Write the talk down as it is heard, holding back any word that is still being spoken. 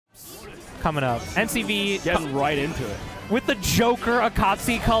coming up. NCV getting right into it. With the Joker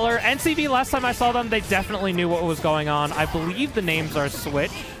Akatsuki color. NCV, last time I saw them, they definitely knew what was going on. I believe the names are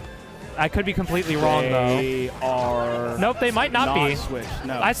Switch. I could be completely wrong, though. They are... Nope, they might not be. Switch.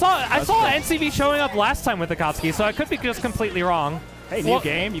 No. I saw NCV showing up last time with Akatsuki, so I could be just completely wrong. Hey, new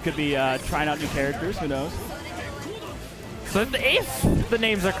game. You could be trying out new characters. Who knows? So if the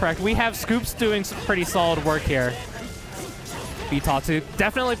names are correct, we have Scoops doing some pretty solid work here. Bitatsu,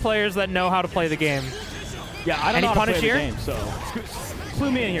 definitely players that know how to play the game. Yeah, I don't know how to play here? the game, so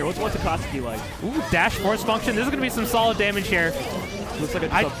clue me in here. What's Akatsuki like? Ooh, dash force function. This is going to be some solid damage here. Looks like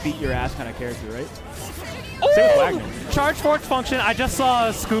a beat your ass kind of character, right? Ooh, same with Wagner. Charge force function. I just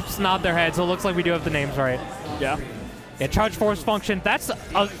saw Scoops nod their head, so it looks like we do have the names right. Yeah. Yeah, charge force function. That's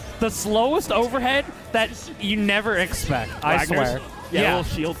the slowest overhead that you never expect. I swear. Yeah, a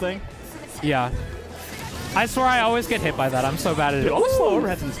little shield thing. Yeah. I swear I always get hit by that. I'm so bad at it. Dude, all the slow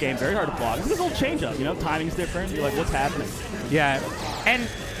overheads in this game, very hard to block. It's a little change-up, you know? Timing's different. You're like, what's happening? Yeah. And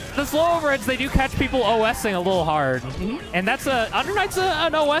the slow overheads, they do catch people OSing a little hard. And that's Under Night's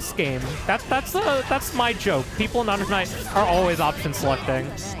an OS game. That's my joke. People in Under Night are always option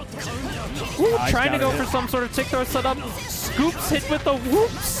selecting. Ooh, trying to go for some sort of tick throw setup. Scoops hit with the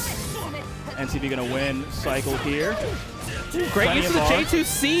whoops. NCV gonna win cycle here. Great use of the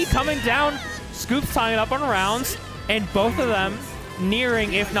J2C coming down. Scoops tying it up on rounds, and both of them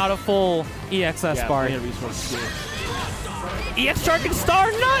nearing, if not a full EXS bar. EX Charging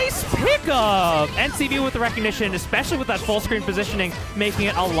Star, nice pickup! NCV with the recognition, especially with that full screen positioning, making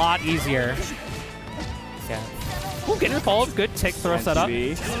it a lot easier. Yeah. Ooh, getting the follow-up, good tick throw setup.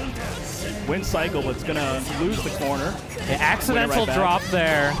 Win cycle, but it's gonna lose the corner. Yeah, accidental drop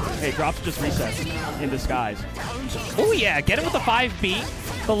there. Hey, drops just resets in disguise. Oh yeah, get him with the 5B.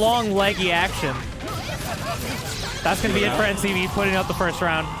 The long leggy action. That's going to be it for NCV putting up the first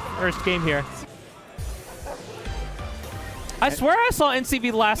game here. I swear I saw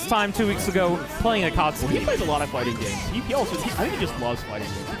NCV last time 2 weeks ago playing Akatsuki. He plays a lot of fighting games. He also, I think he just loves fighting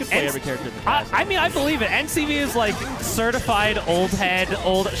games. He can play every character in the past. I mean, I believe it. NCV is like certified old head,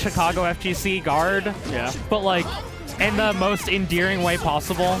 old Chicago FGC guard. Yeah. But like, in the most endearing way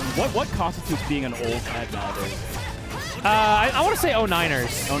possible. What constitutes being an old head nowadays? I want to say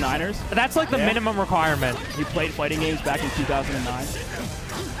 09ers. 09ers? That's like the minimum requirement. You played fighting games back in 2009?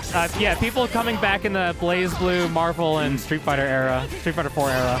 Yeah, people coming back in the Blaze Blue, Marvel, and Street Fighter era, Street Fighter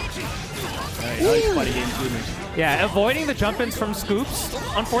 4 era. Fighting game boomers. Yeah, avoiding the jump-ins from Scoops.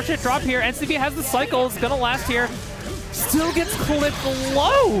 Unfortunate drop here. NCV has the cycle. It's going to last here. Still gets clipped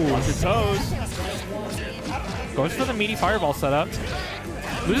low. Watch your toes. Goes for the meaty fireball setup.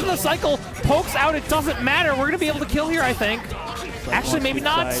 Losing the cycle, pokes out, it doesn't matter. We're going to be able to kill here, I think. Actually, maybe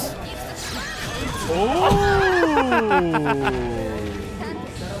not. Oh!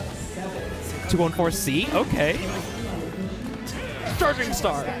 214C, okay. Charging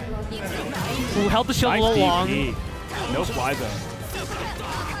Star. Ooh, held the shield a little long. No fly zone.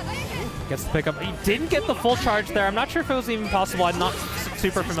 Gets the pickup. He didn't get the full charge there. I'm not sure if it was even possible. I'm not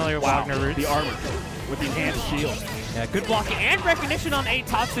super familiar with Wagner routes. The armor with the enhanced shield. Yeah, good blocking and recognition on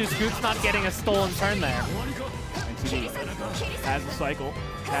Tatsu. Scoops not getting a stolen turn there. NCV has the cycle.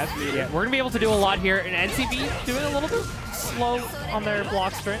 Has the we're going to be able to do a lot here. And NCV doing a little bit slow on their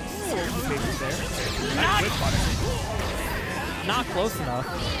block strings. Not close enough.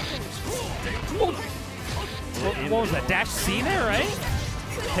 What was that? Dash C there, right?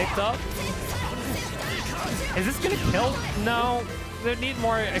 Picked up. Is this going to kill? No. They need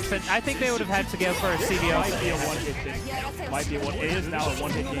more extent. I think they would have had to go for a CDO. Might be a one-hit thing. Might be a one. It is now a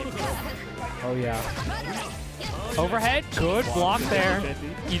one-hit game. Oh yeah. Overhead, good block there.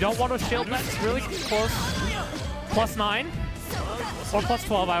 You don't want to shield that. It's really close. +9 or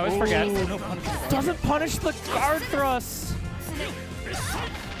 +12. I always forget. Doesn't punish the guard thrust.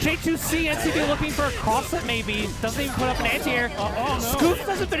 J2C, NCV looking for a cross set maybe. Doesn't even put up an anti-air. No. Scoops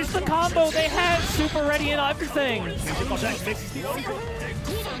doesn't finish the combo. They had super ready and everything.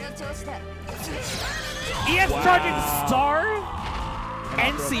 EX Charging Star.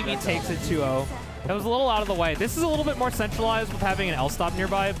 NCV takes it 2-0. That was a little out of the way. This is a little bit more centralized with having an L-stop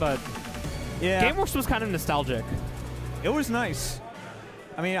nearby, but yeah, GameWorks was kind of nostalgic. It was nice.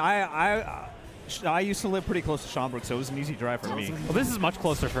 I mean, I used to live pretty close to Schaumburg, so it was an easy drive for me. Well, this is much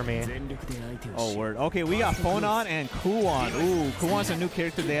closer for me. Oh, word. Okay, we got Phonon and Kuon. Ooh, Kuon's a new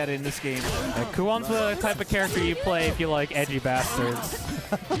character they added in this game. Yeah, Kuon's the type of character you play if you like edgy bastards.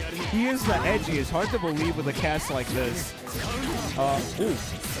 He is the edgy. It's hard to believe with a cast like this. Ooh.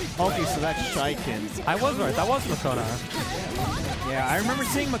 Okay, so that's ShyKin. I was right. That was Makouna. Yeah, I remember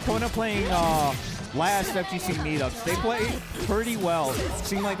seeing Makouna playing last FGC meetups. They played pretty well.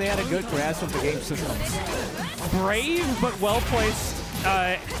 Seemed like they had a good grasp of the game systems. Brave but well-placed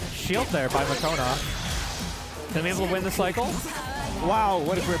shield there by Makouna. Gonna be able to win the cycle. Wow,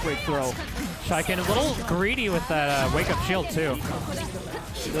 what a grip break throw. ShyKin a little greedy with that wake-up shield, too.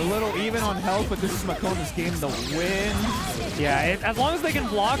 They're a little even on health, but this is Makouna's game to win. Yeah, as long as they can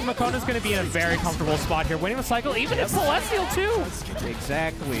block, Makouna's going to be in a very comfortable spot here. Winning the cycle, even if Celestial, too.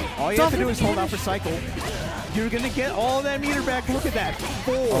 Exactly. All you have to do is hold out for cycle. You're going to get all that meter back. Look at that.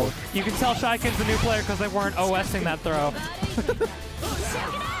 Oh. You can tell ShyKin's a new player because they weren't OSing that throw.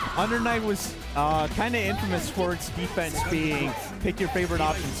 Under Night was kind of infamous for its defense being pick your favorite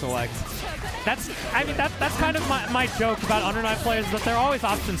option select. That's kind of my joke about Under Night players, that they're always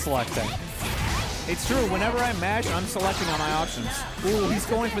option selecting. It's true. Whenever I mash, I'm selecting on my options. Ooh, he's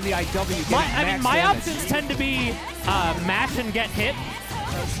going for the IW. My options tend to be mash and get hit.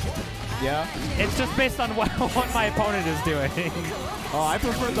 Yeah. It's just based on what my opponent is doing. Oh, I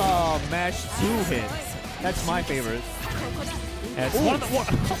prefer the mash to hit. That's my favorite. Yeah, it's one of the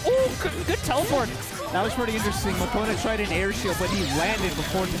good teleport. That was pretty interesting. Makouna tried an air shield, but he landed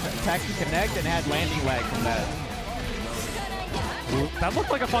before the attack could connect and had landing lag from that. That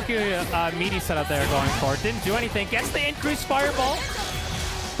looked like a funky meaty setup there going for it. Didn't do anything. Gets the increased fireball.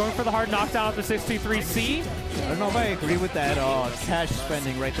 Going for the hard knockdown of the 623C. I don't know if I agree with that cash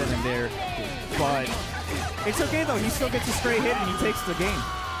spending right then and there, but it's okay though. He still gets a straight hit and he takes the game.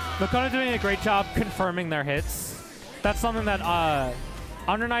 Makouna doing a great job confirming their hits. That's something that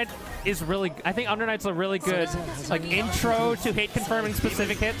Under Night is really, I think Under Night's a really good like intro to hit confirming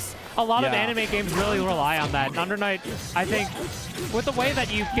specific hits. A lot of anime games really rely on that. And Under Night, I think, with the way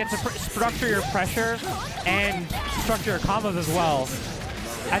that you get to structure your pressure and structure your combos as well,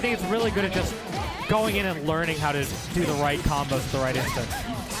 I think it's really good at just going in and learning how to do the right combos at the right instant.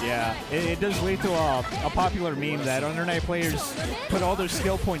 Yeah, it does lead to a popular meme that Under Night players put all their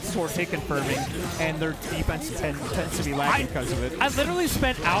skill points toward hit confirming, and their defense tends to be lacking because of it. I literally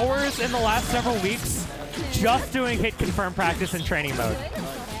spent hours in the last several weeks just doing hit confirm practice in training mode.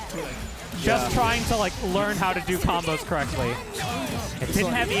 Just trying to like learn how to do combos correctly. It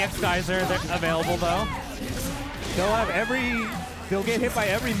didn't have EX Geyser available though. They'll get hit by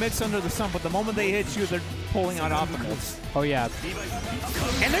every mix under the sun, but the moment they hit you, they're pulling out optimals. Oh yeah.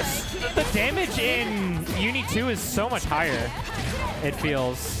 And the damage in UNI2 is so much higher, it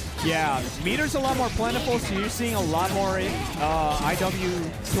feels. Yeah, meters a lot more plentiful, so you're seeing a lot more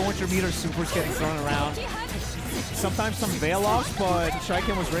IW 200 meter supers getting thrown around. Sometimes some veil-offs, but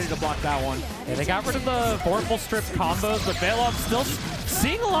ShyKin was ready to block that one. Yeah, they got rid of the vorpal strip combos, but veil-offs still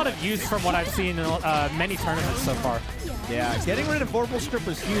seeing a lot of use from what I've seen in many tournaments so far. Yeah, getting rid of vorpal strip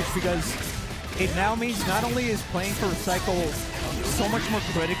was huge because it now means not only is playing for cycle so much more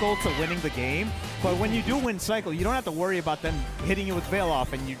critical to winning the game, but when you do win cycle, you don't have to worry about them hitting you with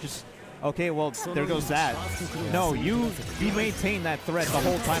veil-off and you just, okay, well, there goes that. No, you maintain that threat the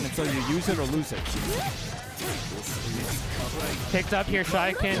whole time until you use it or lose it. Picked up here,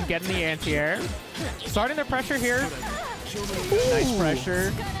 ShyKin getting the anti-air. Starting their pressure here. Nice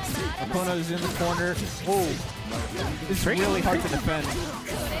pressure. Makouna's in the corner. Oh, this is really hard to defend.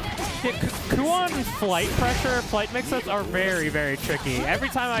 Yeah, Kuon flight pressure, flight mix-ups are very, very tricky. Every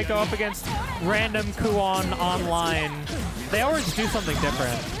time I go up against random Kuon online, they always do something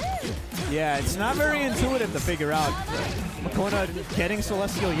different. Yeah, it's not very intuitive to figure out. Makouna getting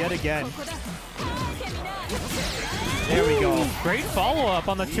Celestial yet again. There we go. Great follow-up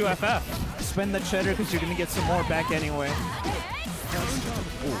on the 2FF. Spend the cheddar because you're going to get some more back anyway.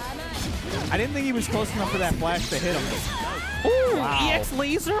 Ooh. I didn't think he was close enough for that flash to hit him. Ooh, wow. EX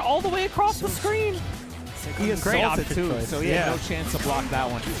laser all the way across the screen. He assaulted too, so he had no chance to block that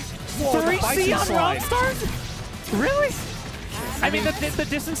one. Whoa, 3C on round start? Really? I mean, the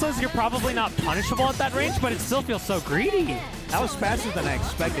distances, you're probably not punishable at that range, but it still feels so greedy. That was faster than I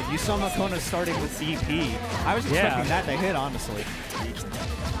expected. You saw Makouna starting with DP. I was expecting that to hit, honestly.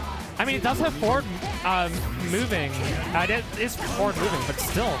 I mean, it does have forward moving. It is forward moving, but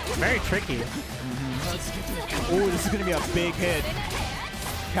still very tricky. Ooh, this is going to be a big hit.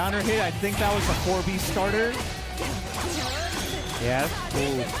 Counter hit, I think that was a 4B starter. Yeah.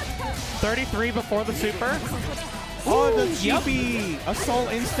 Ooh. 33 before the super. Oh, the cheapy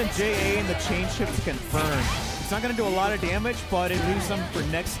assault instant JA and the chain shift confirmed. It's not going to do a lot of damage, but it leaves them for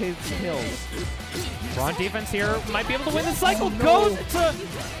next hit kills. We're on defense here. Might be able to win the cycle. Goes to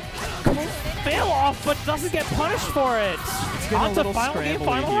fail off, but doesn't get punished for it. On to final game,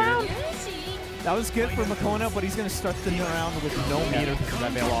 final round. That was good for Makouna, but he's going to start the round with no meter because of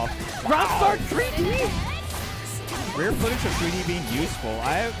that fail off. Round start 3D. Rare footage of 3D being useful.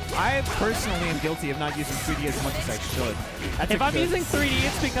 I personally am guilty of not using 3D as much as I should. If I'm using 3D,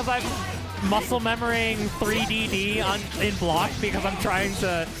 it's because I'm muscle memorying 3DD in block because I'm trying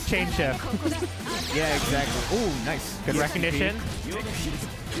to chain shift. Yeah, exactly. Ooh, nice. Good recognition.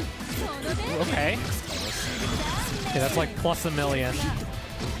 Okay. Okay, that's like plus a million.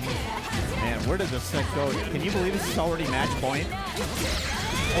 Man, where did this set go? Can you believe this is already match point?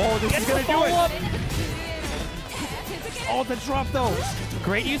 Oh, this is gonna do it! Oh, the drop though!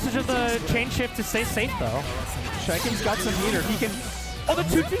 Great usage of the chain shift to stay safe though. ShyKin's got some meter. He can. Oh, the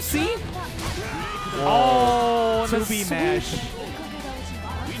 2-2-C? Oh, the 2B mash.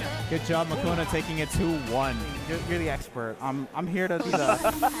 Good job, Makouna, taking it 2-1. You're the expert. I'm here to be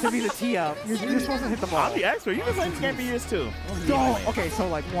the tee up. You're supposed to hit the ball. I'm the expert. You can play can't be yours too. Don't. Okay, so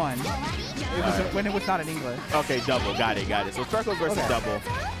like one. It was when it was not in English. Okay, double. Got it. So Freklz versus double.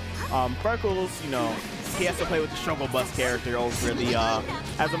 Freklz, you know, he has to play with the Struggle Bus character over the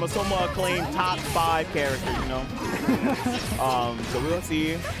as a Masoma acclaimed top 5 character, you know. So we'll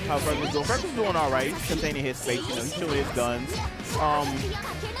see how Freklz doing. Freklz doing all right. He's containing his space. You know, he's showing his guns.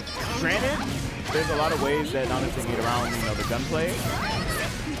 Granted, there's a lot of ways that Nanase can get around, you know, the gunplay.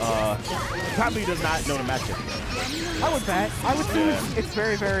 Probably does not know the matchup. I would bet. I would say it's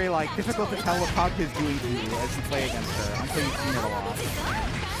very, very like difficult to tell what Kaguya is doing to you as you play against her until you've seen it a lot.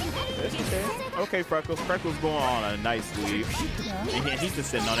 It's okay. Okay, Freklz. Freklz going on a nice lead. And he's just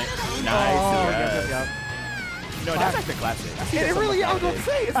sitting on it. Nice. Oh, yep. No, that's like the classic. It really, I was about to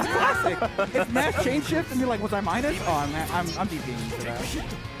say, it's a classic. It's mash chain shift, and you're like, was I minus? Oh, man, I'm DPing into that.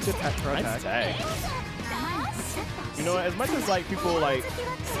 Good pro nice tag. You know, as much as like people like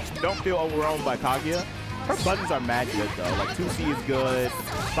don't feel overwhelmed by Kaguya, her buttons are mad good though. Like 2C is good,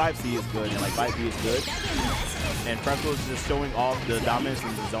 5C is good, and like 5B is good. And Freklz is just showing off the dominance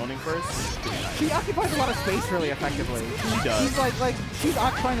in the zoning first. She occupies a lot of space really effectively. She does. She's like she's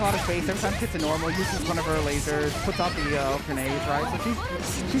occupying a lot of space. Every time she hits a normal, uses one of her lasers, puts out the grenades, right? So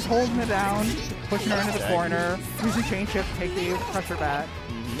she's holding it down, pushing her into the corner, using chain shift to take the pressure back,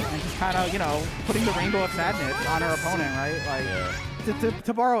 and just kind of, you know, putting the rainbow of sadness on her opponent, right? Like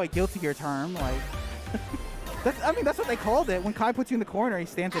to borrow a Guilty Gear term, like that's what they called it. When Kai puts you in the corner, he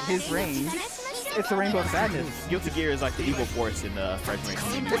stands at his range. It's the rainbow of sadness. Guilty Gear is like the evil force in the freshman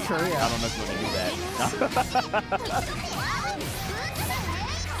community. It's true, yeah. I don't know if you want to do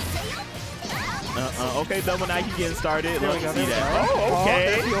that. Okay, double now he's getting started. There we go. See that. Oh,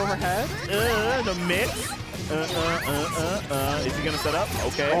 okay. There's the overhead. The mix. Is he gonna set up?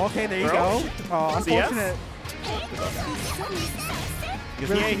 Okay. Oh, okay, there you go. Oh, unfortunate.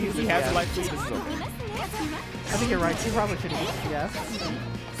 He has a life too. This is okay. I think you're right. She probably should have used yes.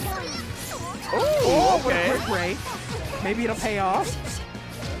 Oh, okay. Quick break. Maybe it'll pay off.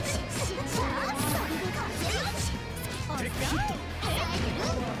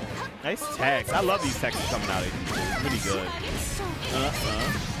 Nice tags. I love these tags coming out of here. It's really good.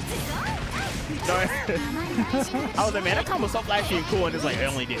 Sorry. I was like, man, that combo so flashy and cool, and it's like, it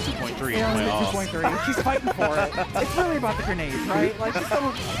only did 2.3. Yeah, only did 2.3. She's fighting for it. It's really about the grenades, right? Like, just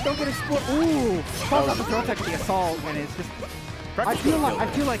don't get exploded. Ooh. Calls out the throw tech to the assault, and it's just... I feel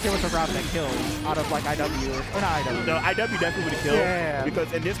like there was a route that killed out of like IW or not IW. No, IW definitely would have killed. Yeah.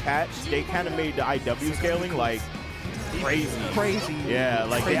 Because in this patch, they kind of made the IW scaling like crazy. Yeah,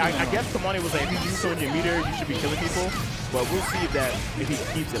 like I guess Kamani was like, if you use on your meter, you should be killing people. But we'll see if he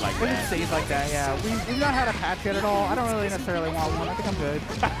keeps it like that. If it stays like that, yeah. We've not had a patch yet at all. I don't really necessarily want one. I think I'm good.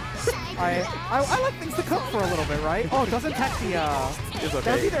 I like things to cook for a little bit, right? Oh, it doesn't tech the it's okay.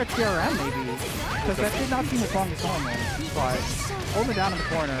 That was either a TRM maybe. Because that did not seem as long as normal. But holding it down in the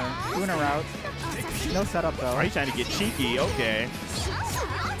corner, doing a route. No setup though. Are you trying to get cheeky? Okay.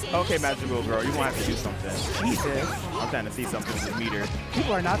 Okay, Magical Girl, you won't have to do something. Jesus. I'm trying to see something with the meter.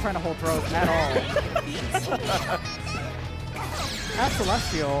 People are not trying to hold throws at all. At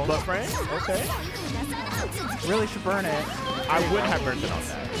Celestial. Love frame? Okay. Really should burn it. I wouldn't have burned it on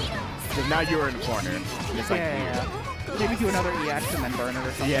that. Because now you're in the corner. It's like, yeah. Maybe do another EX and then burn it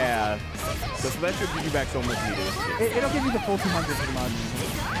or something. Yeah. The Celestial gives you back so much meter. It'll give you the full 200 pretty much.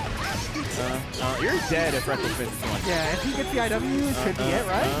 You're dead if Freklz finishes one. Yeah, if he gets the IW, it should be it,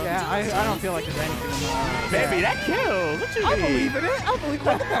 right? Yeah, I don't feel like there's anything in the... Baby, that kills! What you mean? I believe in it! I believe in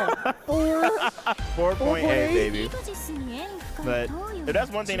that! 4.8, baby. But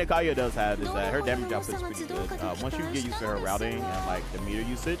that's one thing that Kaguya does have, is that her damage output is pretty good. Once you get used to her routing and like the meter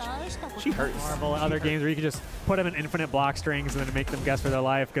usage, she hurts. Marvel other games where you can just put them in infinite block strings and then make them guess for their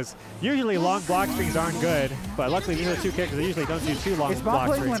life, because usually long block strings aren't good, but luckily these are 2 kickers, they usually don't do too long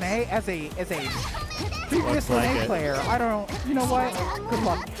block strings. Linne as a previous Linne player, I don't, you know what? Good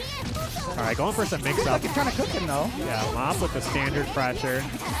luck. All right, going for some mix-up. Like it's kind of cooking, though. Yeah, Mop with the standard pressure.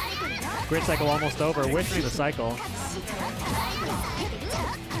 Grid cycle almost over. Wishy the cycle.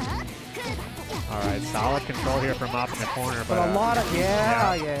 All right, solid control here from Mop in the corner. But a lot of,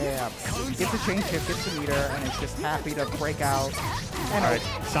 yeah. Gets the chain shift, gets the meter, and it's just happy to break out. And all right,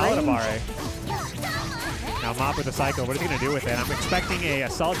 solid Abare. Now Mop with the cycle. What is he going to do with it? I'm expecting a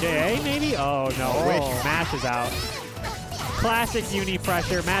Assault JA, maybe? Oh, no. Wish mashes out. Classic Uni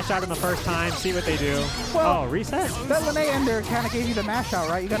pressure. Mash out in the first time. See what they do. Well, oh, reset? That Linne ender kind of gave you the mash out,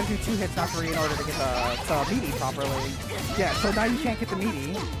 right? You got to do 2 hits, not 3, in order to get the meaty properly. Yeah, so now you can't get the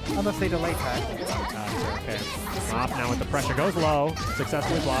meaty unless they delay tech. Okay. Mop now with the pressure. Goes low.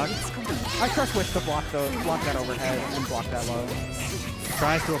 Successfully blocked. I trust Wish to block that overhead and block that low.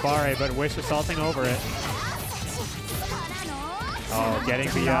 Tries to Abare, but Wish assaulting over it. Oh, getting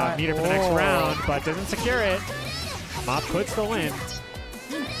the meter for the next round, but doesn't secure it. Mop could still win.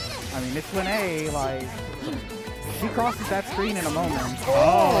 I mean, it's Linne, like, he crosses that screen in a moment.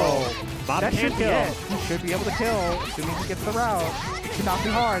 Oh! Mop can't kill. He should be able to kill as soon as he gets the route. It should not be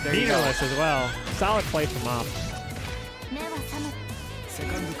hard. There you go. Meterless as well. Solid play from Mop.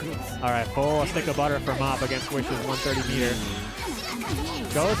 All right, full stick of butter for Mop against Wish's 130 meter.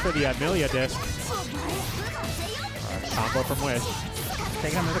 Goes for the Amelia disc. Right, combo from Wish.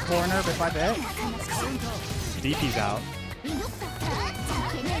 Taking him to the corner bit by bit. DP's out.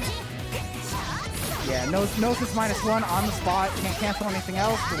 Yeah, knows it's -1 on the spot. Can't cancel anything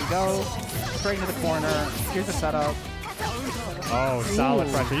else. Here we go. Straight into the corner. Here's the setup. Oh,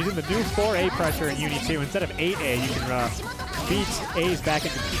 solid pressure. Using the new 4A pressure in UNI2. Instead of 8A, you can beat A's back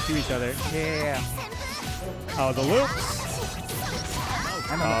into each other. Yeah. Oh, the loops.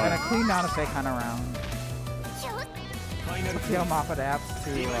 And a clean Nanase kind of round. Let's see how Mop adapts to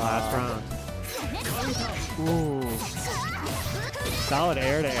last round. Ooh. Solid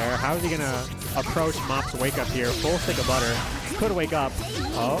air-to-air. How is he going to approach Mop's wake-up here? Full stick of butter. Could wake up.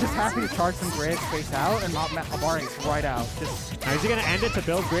 Oh. Just happy to charge some grid, space out, and Mop Abare is right out. Now, is he going to end it to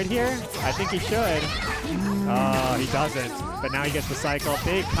build grid here? I think he should. Oh, he doesn't. But now he gets the cycle.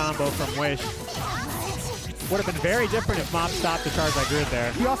 Big combo from Wish. Would have been very different if Mop stopped to charge that grid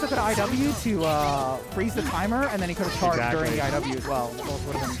there. He also could have IW to freeze the timer, and then he could have charged during the IW as well. Both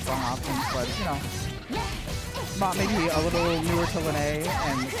would have been strong options, but, you know, Mop maybe a little newer to Linne,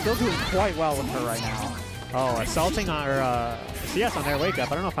 and still doing quite well with her right now. Oh, assaulting on her CS on their wake-up.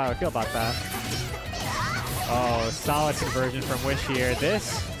 I don't know if I would feel about that. Oh, solid conversion from Wish here.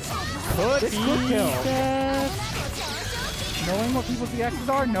 This could be kill. Knowing what people's DXs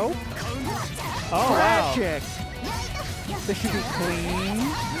are? Nope. Oh, Tragic. Wow. This should be clean.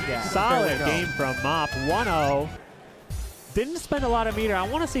 Yeah, solid game from Mop. 1-0. Didn't spend a lot of meter. I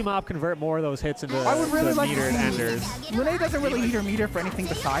want to see Mop convert more of those hits into metered enders. Linne doesn't really need her meter for anything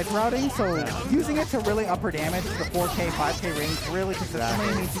besides routing, so using it to really up her damage to the 4K, 5K range really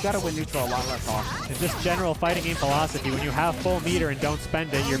consistently means you got to win neutral a lot less often. It's just general fighting game philosophy. When you have full meter and don't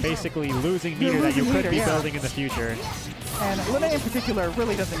spend it, you're basically losing meter that you could be building in the future. And Linne in particular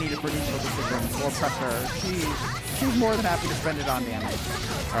really doesn't need it for neutral decisions or pressure. She's more than happy to spend it on damage.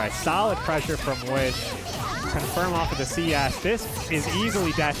 All right, solid pressure from Wish. Confirm off of the CS. This is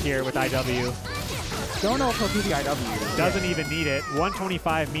easily death here with IW. Don't know if he'll do the IW. Doesn't even need it.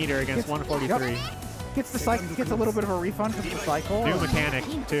 125 meter against 143. Gets the cycle. Gets a little bit of a refund from the cycle. New mechanic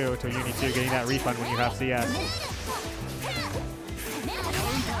too to UNI2, getting that refund when you have CS.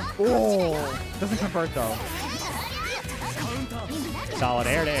 Oh, doesn't convert though. Solid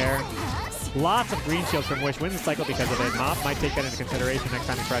air-to-air. Lots of green shields from Wish. Wins the cycle because of it. Mop might take that into consideration next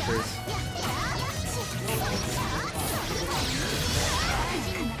time he pressures.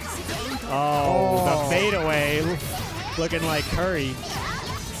 Oh, the fadeaway. Looking like Curry.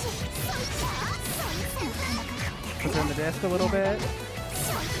 Puts her in the disc a little bit.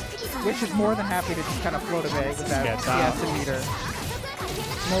 Wish is more than happy to just kind of float a bit with that CS and meter.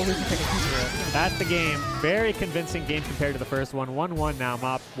 No reason to take a piece of it. That's the game. Very convincing game compared to the first one. 1-1 now,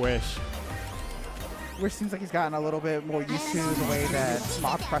 Mop, Wish. Wish seems like he's gotten a little bit more used to the way that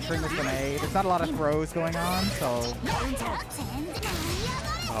Mop's pressuring this Linne. There's not a lot of throws going on, so...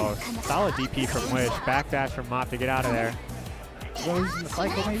 Oh, solid DP from Wish. Backdash from Mop to get out of there. Using the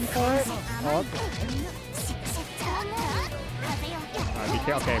cycle maybe for it? Oh,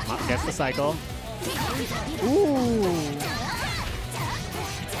 okay, Mop gets the cycle. Ooh!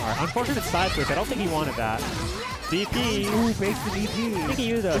 Alright, unfortunate side switch. I don't think he wanted that. DP. Ooh, base the DP. I think he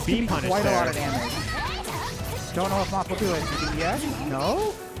used a B punish quite there. a lot of damage. Don't know if Mop will do it. Yes?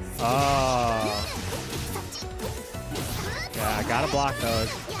 No? Oh. Yeah, I gotta block those.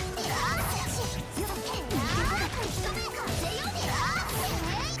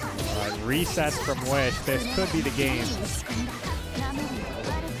 resets from Wish. This could be the game.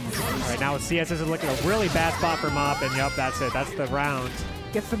 All right, now with CS, this is looking a really bad spot for Mop, and yup, that's it. That's the round.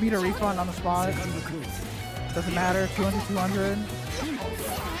 Gets the meter refund on the spot. Doesn't matter. 200, 200.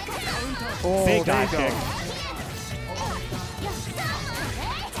 Oh, Big there dive you go. kick.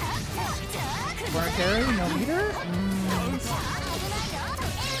 Burn carry, no meter.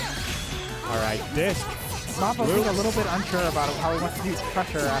 All right, disc. Mop was being a little bit unsure about how he wants to use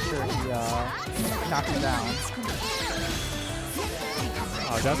pressure after he knocks him down.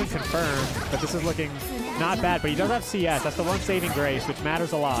 Oh, doesn't confirm, but this is looking not bad. But he does have CS. That's the one saving grace, which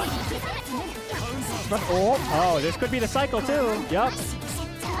matters a lot. But Oh, this could be the cycle too. Yup.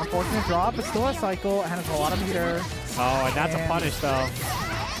 unfortunate drop, but still a cycle, and it's a lot of meter. Oh, and that's a punish though.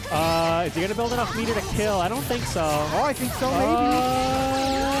 Is he gonna build enough meter to kill? I don't think so. Oh, I think so,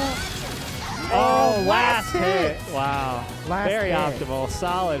 maybe. Oh, last hit. Wow. Last Very hit. optimal.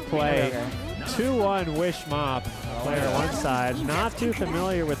 Solid play. Okay. 2-1 Wish Mop. Player one side. Not too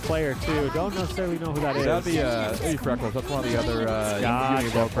familiar with player two. Don't necessarily know who that is. That'd be Freklz. That's one of the other Gotcha,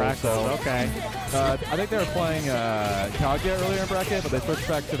 Uni locals. Freklz, So, okay. I think they were playing Kaguya earlier in bracket, but they switched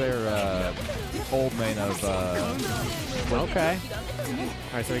back to their old main of. Okay.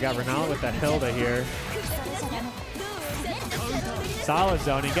 All right, so we got Rennala with the Hilda here. Solid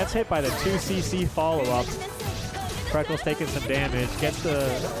zone. He gets hit by the 2CC follow-up. Freklz taking some damage. Gets the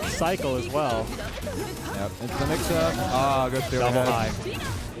cycle as well. Yep, it's the mix-up. Ah, good through Double high. ahead.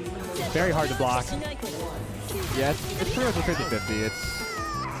 Very hard to block. Yeah, it's pretty much a 50-50. It's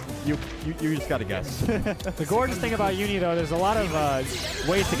you just gotta guess. The gorgeous thing about Uni, though, there's a lot of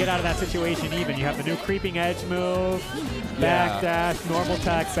ways to get out of that situation even. You have the new creeping edge move, back dash, normal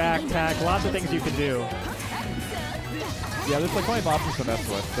tack, back tack, lots of things you can do. Yeah, there's like plenty of options to mess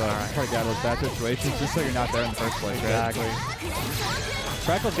with. So try to get out of those bad situations just so you're not there in the first place. Exactly.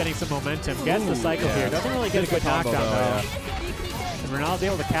 Freklz getting some momentum, gets the cycle here. Doesn't really get a good combo, knockdown, though. yeah. And Rennala's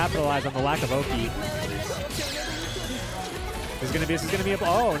able to capitalize on the lack of Oki. This is gonna be a,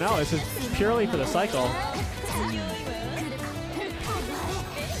 oh no, this is purely for the cycle.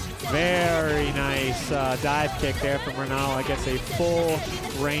 Very nice dive kick there from Rennala. Gets a full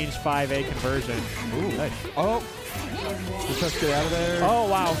range 5A conversion. Ooh, nice. Oh, just has to get out of there. Oh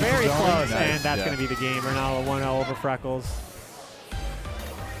wow, very Zone. close, Nice, and that's yeah. gonna be the game. Rennala 1-0 over Freklz.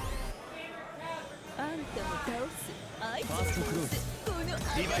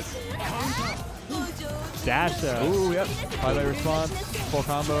 Dash. Ooh, yep. Highlight response, full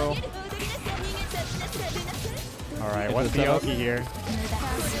combo. All right, Into what's the the setup. Oki here?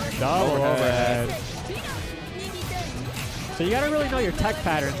 Double overhead. So you got to really know your tech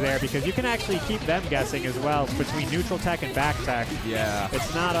patterns there because you can actually keep them guessing as well between neutral tech and back tech. Yeah.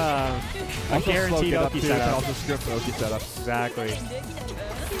 It's not a Also guaranteed slow Oki get up too, can setup. also script Oki setups. Exactly.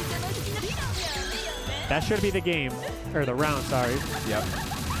 That should be the game, or the round, sorry. Yep.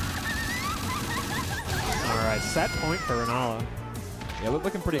 All right, set point for Rennala. Yeah,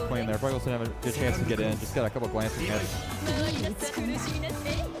 looking pretty clean there. Freklz didn't have a good chance to get in. Just got a couple glancing hits.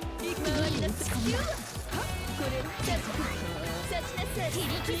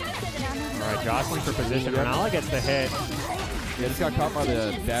 All right, jostling for position. Rennala gets the hit. Yeah, just got caught by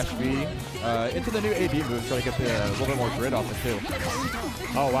the dash V. Into the new AD move, trying to get a little bit more grid off it too.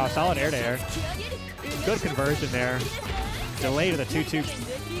 Oh wow, solid air to air. Good conversion there. Delay to the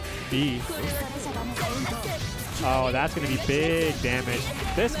 2-2-B. Oh, that's going to be big damage.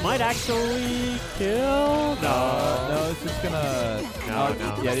 This might actually kill. No, it's just gonna. No.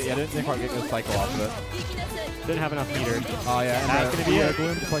 Yeah, didn't quite get the cycle off of it. Didn't have enough meter. Oh yeah, and That's gonna be it.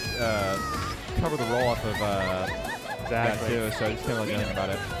 Gloom just like cover the roll off of that Exactly. too, so I just can't really do anything about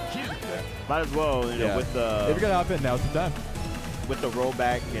it. Might as well, you know, Yeah. with If you're gonna hop in, now's the time. the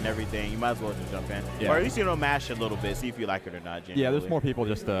rollback and everything, you might as well just jump in. Yeah. Or at least, you know, mash a little bit, see if you like it or not. Yeah, Genuinely. there's more people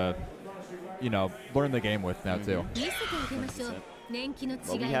just you know, learn the game with now too.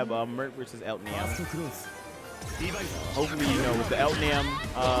 Well, we have Merk versus Eltnum. Hopefully, you know, with the Eltnum,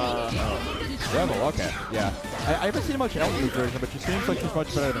 Revale, okay, yeah. I haven't seen much Eltnum version, but she seems like she's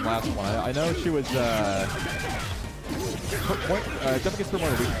much better than last one. I know she was definitely gets more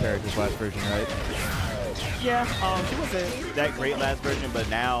of the weak characters last version, right? yeah, she wasn't that great last version, but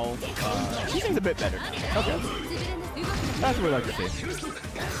now she seems a bit better. Okay. That's what we like to see.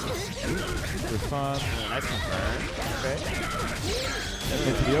 Response. Nice confirm. Okay.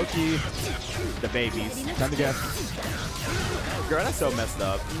 Into the Oki. The babies. Time to guess. Girl, that's so messed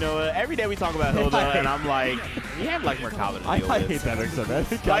up. You know, every day we talk about Hilda, and I'm like, you have like Merkava to I deal with. hate that mix-up, man.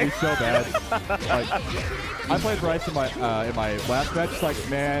 It got me so bad. Like, I played Rice in my last match. It's like,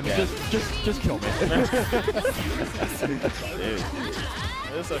 man, Yeah. just kill me. Dude.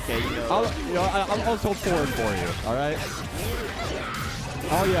 It's okay, you know. I'll hold forward for you. All right.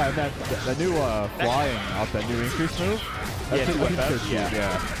 Oh yeah, and that new flying off that new increase move.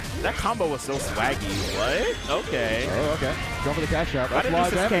 Yeah. That combo was so swaggy. What? Okay. Oh, okay. Go for the cash out. Why That's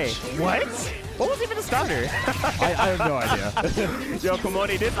did live this damage. What? What was even the starter? I have no idea. Yo,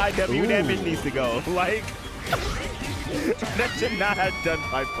 Kamoni, this IW damage needs to go. Like, that should not have done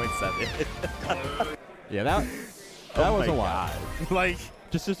 5.7. Yeah, that was a lot. Like,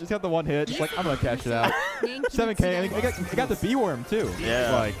 just got the one hit. Just like, I'm gonna cash it out. 7K. I got the B worm too.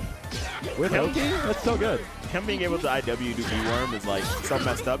 Yeah. Like, with LowKick, that's so good. him being able to IW do B-Worm is like so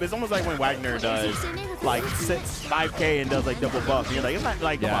messed up. It's almost like when Wagner does like 5K and does like double buff. And you're like, it's not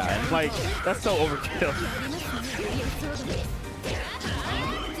like, come on, man. Like, that's so overkill.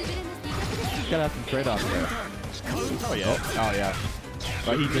 Gotta have some trade-offs there. Oh, yeah. Oh, yeah.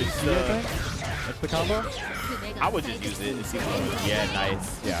 But he just, that's the combo? I would just use it and see what yeah,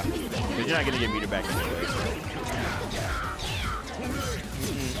 nice. Yeah. Because you're not going to get meter back anyway.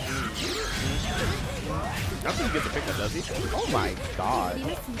 I don't think he gets a pickup, does he? Oh my god.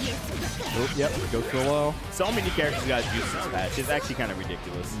 Oh, yep, go solo. So many characters got use this patch. It's actually kind of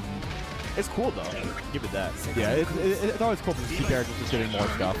ridiculous. It's cool though. Give it that. Yeah, it's always cool to see characters just getting more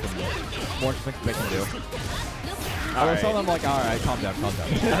stuff and more things they can do. I was telling them like, all right, calm down, calm down.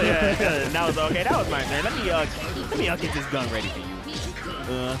 Yeah. Now it's okay. That was my turn. Let me get this gun ready for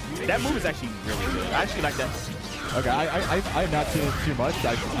you. That move is actually really good. I actually like that. Okay, I've not seen it too much.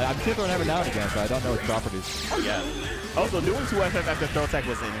 I've seen it every now and again, but I don't know its properties. Oh yeah. Also, doing 2FF after throw attack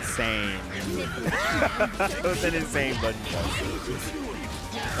was insane. It was an insane button press.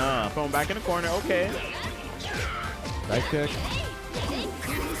 Phone back in the corner. Okay. Right kick.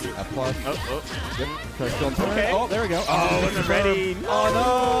 A plus. Oh. Yep. Still turn. Okay. Oh, there we go. Oh, wasn't ready. Oh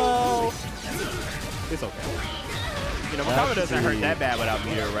no. It's okay. You know, Makouna doesn't hurt that bad without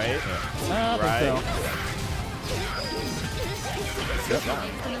meter, right? Yeah. Right. Yep.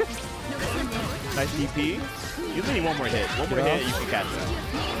 Nice DP. You need one more hit. One more hit, you can catch that.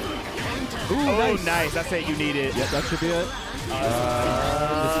 Ooh, nice. That's it. You need it. Yep, that should be it.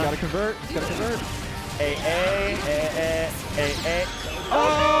 Just gotta convert. Just gotta convert.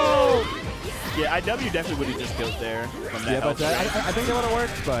 Oh! Yeah, IW definitely would have just killed there from that. Yeah, but I think that would have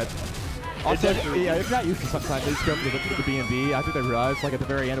worked, but also, yeah, if not used to sometimes they just go for the B&B. I think they realized like at the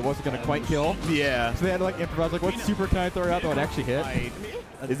very end it wasn't gonna quite kill. Yeah. So they had to like improvise like what super can I throw out that would actually hit.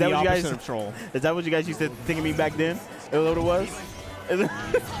 Is that what you guys Is that what you guys used to think of me back then? Is that what it was?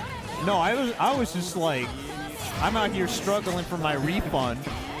 No, I was just like, I'm out here struggling for my refund.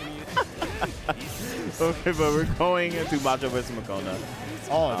 Okay, but we're going into Macho versus Makouna.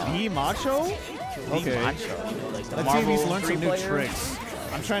 Oh, the Macho? Okay. Macho. Let's see if he's learned some new tricks.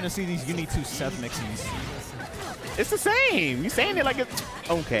 I'm trying to see these UNI2 Seth mixings. It's the same. You saying it like it's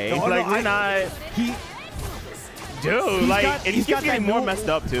okay. No, like we're not. Dude, like he's getting more messed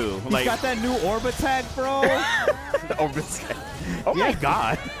up too. He's like got that new Orbit tag, bro. Orbit tag. Oh my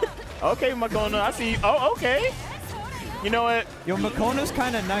god. Okay, Makouna, I see you. Oh, okay. You know what? Yo, Makouna's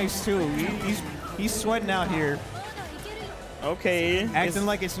kind of nice too. He's sweating out here. Okay. Acting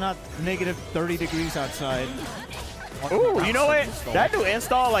like it's not negative 30 degrees outside. Ooh, you know what? That new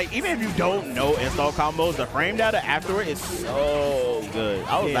install, like, even if you don't know install combos, the frame data afterward is so good.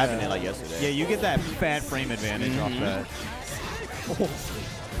 I was laughing at it like yesterday. Yeah, you get that fat frame advantage off that. Oh.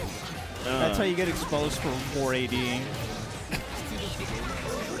 That's how you get exposed for 4ADing.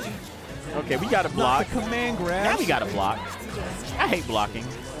 Okay, we got to block. The command grab. Now we got to block. I hate blocking.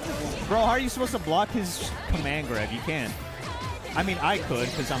 Bro, how are you supposed to block his command grab? You can't. I mean, I could,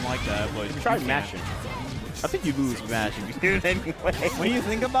 because I'm like that, but try mashing. I think you lose mash if you do it anyway. When you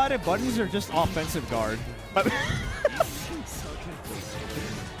think about it, buttons are just offensive guard.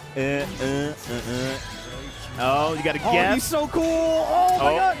 Oh, you got to guess. Oh, he's so cool. Oh,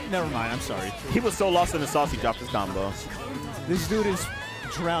 my God. Never mind. I'm sorry. He was so lost in the sauce, he dropped his combo. This dude is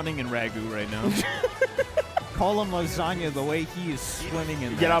drowning in ragu right now. Call him lasagna the way he is swimming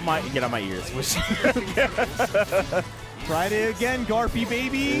in Get out my ears. Try it again, Garpy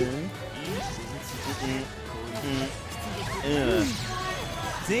baby.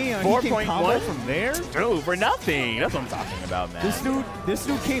 Damn, 4.1 from there? Dude, for nothing. That's what I'm talking about, man. This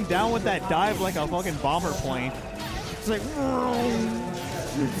dude came down with that dive like a fucking bomber plane. It's like,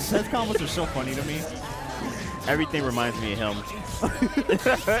 Seth combos are so funny to me. Everything reminds me of him.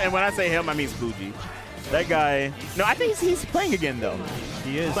 And when I say him, I mean Fuji. That guy. No, I think he's playing again though.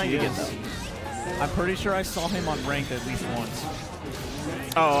 He is. Playing again though. I'm pretty sure I saw him on ranked at least once.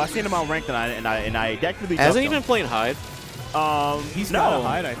 Oh, I seen him on ranked and I definitely. Hasn't he been playing Hyde? He's no. got a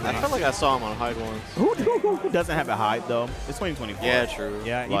hide, I I think. felt like I saw him on hide once. Who doesn't have a hide though? It's 2024. Yeah, true.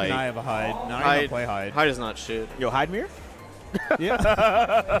 Yeah, even Like, I have a hide. No, I don't play hide. Hide is not shit. Yo, hide mirror?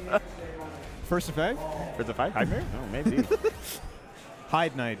 Yeah. First effect? For the fight? Hide mirror? No, maybe.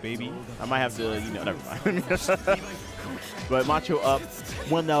 Hide night, baby. I might have to, never mind. But Macho up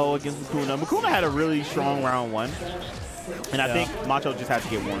 1-0 against Makouna. Makouna had a really strong round 1. And I think Macho just has to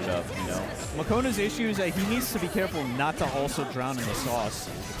get warmed up, Makouna's issue is that he needs to be careful not to also drown in the sauce.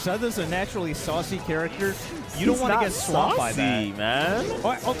 Seth is a naturally saucy character. You don't want to get swamped by that. Man.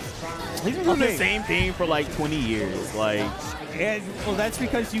 He's been doing the same thing for like 20 years. And well, that's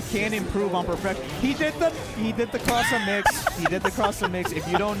because you can't improve on perfection. He did the cross and mix. He did the cross and mix. If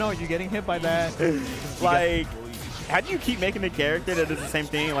you don't know, you're getting hit by that. How do you keep making a character that does the same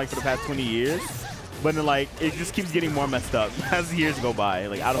thing for the past 20 years? But then, it just keeps getting more messed up as the years go by.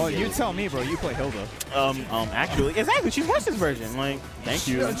 I don't. You tell me, bro. You play Hilda. Actually, exactly. She's worse this version. Thank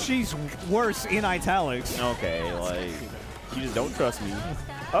you. She's worse in italics. Okay, you just don't trust me.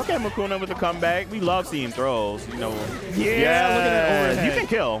 Okay, Makouna with the comeback. We love seeing throws. Yeah, look at that overhead. You can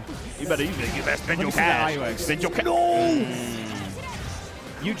kill. You better spend your cash. Spend your cash.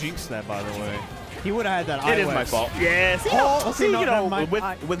 You jinxed that, by the way. He would have had that. It is my fault. Yeah.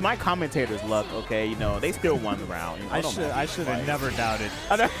 With my commentators' luck, they still won the round. I should have never doubted.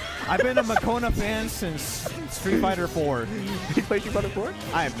 I've been a Makouna fan since Street Fighter 4. You play Street Fighter 4?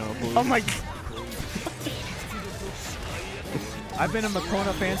 I have no clue. Oh my. I've been a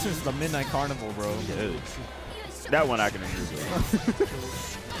Makouna fan since the Midnight Carnival, bro. That one I can agree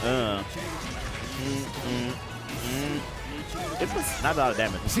with. It's not a lot of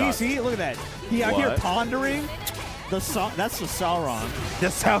damage. See, look at that. He out here pondering. That's the Sauron.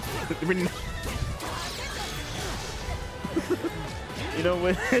 That's how. We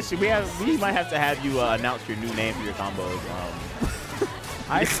might have to have you announce your new name for your combos.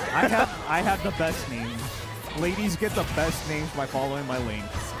 I have the best names. Ladies get the best names by following my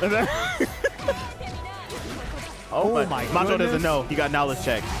links. Oh my God. Macho doesn't know. He got knowledge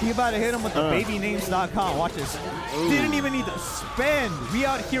check. He about to hit him with the babynames.com. Watch this. Didn't even need to spend. We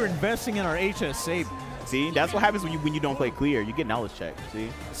out here investing in our HSA. See, that's what happens when you don't play clear. You get knowledge check. See,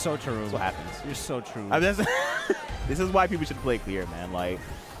 so true. That's what happens. You're so true. This is why people should play clear, man.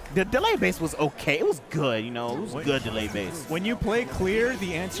 The delay base was okay. It was good, It was good delay base. When you play clear,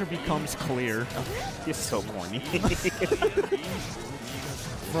 the answer becomes clear. You're so corny.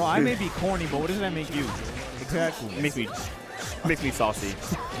 Bro, I may be corny, but what does that make you? Exactly. Makes me saucy.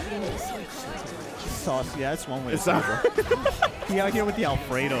 Saucy, yeah, that's one way to say it. He out here with the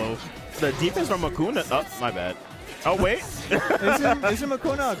Alfredo. The defense from Makouna. Oh, my bad. Oh, wait. Isn't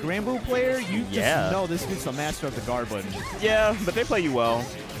Makouna a Granblue player? You just know this dude's the master of the guard button. Yeah, but they play you well.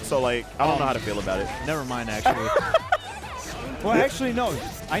 So, I don't know how to feel about it. Never mind, actually. Well, actually, no.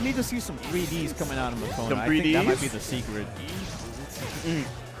 I need to see some 3Ds coming out of Makouna. Some 3Ds? I think that might be the secret.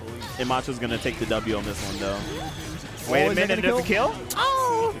 And Macho's going to take the W on this one, though. Wait a minute, does it kill?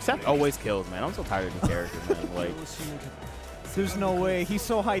 Oh! Seth always kills, man. I'm so tired of the character, man. There's no way. He's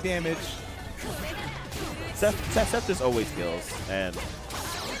so high damage. Seth just always kills. And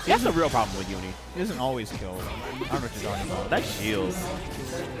that's a real problem with Uni. He doesn't always kill. I don't know what you're talking about. That shield.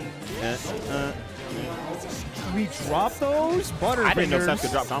 We drop those? Butterfingers. I didn't know Seth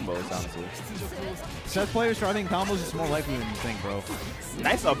could drop combos, honestly. Seth players dropping combos is more likely than you think, bro.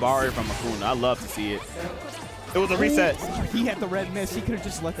 Nice Abari from Makouna. I love to see it. It was a reset. He had the red miss. He could have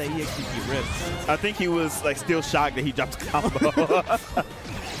just let that EXP be ripped. I think he was still shocked that he dropped the combo.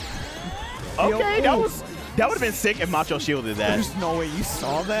 Okay, that would have been sick if Macho shielded that. There's no way you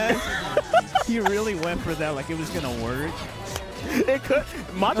saw that. He really went for that like it was gonna work. It could.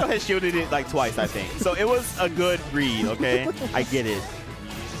 Macho has shielded it twice, I think. So it was a good read. Okay, I get it.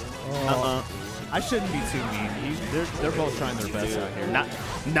 I shouldn't be too mean. They're both trying their best out here.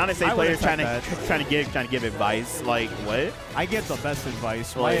 Nanase players trying to give advice. What? I get the best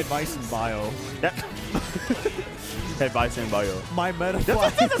advice. My advice in bio. Advice in bio. My meta.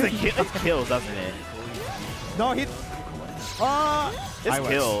 That doesn't kill. It kills, doesn't it? No, he. This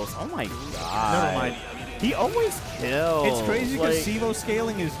kills. Oh my god. Never mind. He always kills. It's crazy because Sivo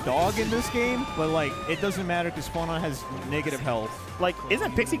scaling is dog in this game, but it doesn't matter because Phonon has negative health.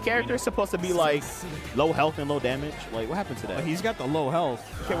 Isn't Pixie character supposed to be low health and low damage? What happened to that? He's got the low health.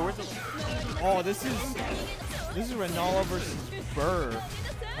 Okay, where's the? Oh, this is Rennala versus Brrrr.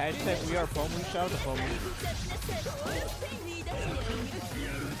 Hashtag we are Fomu. Shout out to Fomu.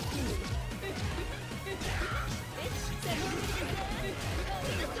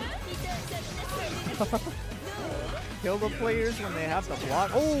 Kill the players when they have to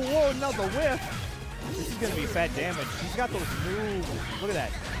block. Oh, whoa, no, the whiff. This is gonna be fat damage. He's got those new, look at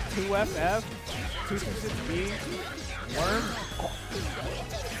that, 2FF, 226B, worm. Oh.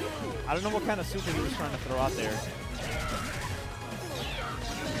 I don't know what kind of super he was trying to throw out there.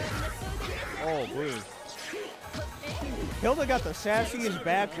 Oh, boy. Hilda got the sassiest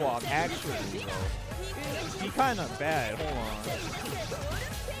backwalk, actually, bro. He kind of bad. Hold on.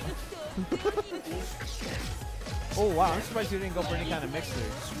 Oh, wow. I'm surprised he didn't go for any kind of mix there.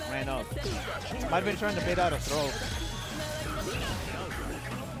 Just ran up. Might have been trying to bait out a throw.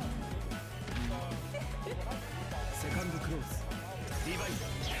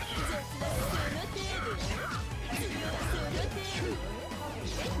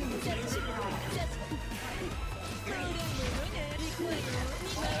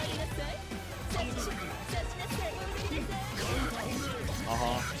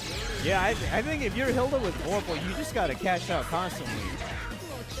 Yeah, I think if you're Hilda with Vorpal, you just gotta cash out constantly.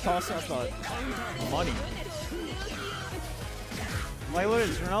 Toss out the money. Like, what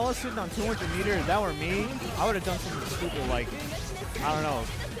is Rennala sitting on 200 meters? If that were me, I would have done something stupid like, I don't know.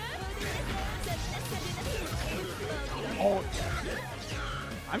 Oh,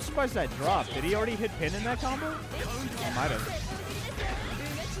 I'm surprised that dropped. Did he already hit pin in that combo? He might have.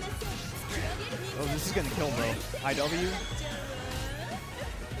 Oh, this is gonna kill, bro. IW.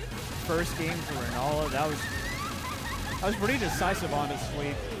 First game for Rennala, that was pretty decisive,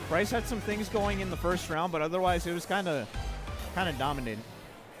 honestly. Bryce had some things going in the first round, but otherwise it was kind of dominated.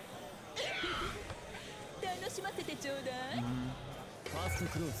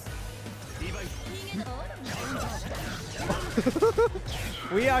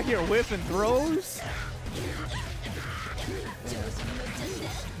 We out here whipping throws.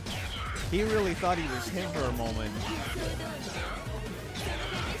 He really thought he was him for a moment.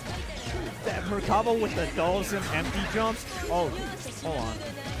 That Merkava with the dolls and empty jumps. Oh, hold on.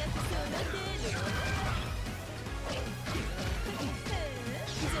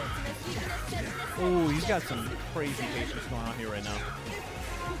 Oh, he's got some crazy patience going on here right now.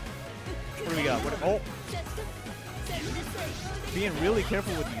 What do we got? Oh. Being really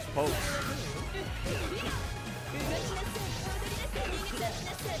careful with these pokes.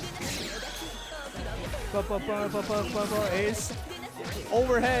 Ace.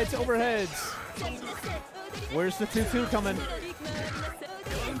 Overheads, overheads. Where's the 2-2 coming?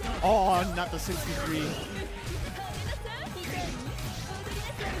 Oh, not the 63.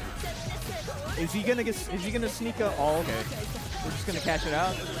 Is he gonna sneak a? Oh, okay. We're just gonna catch it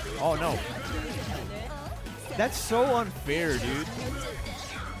out. Oh no. That's so unfair, dude.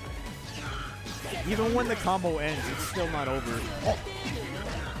 Even when the combo ends, it's still not over. Oh.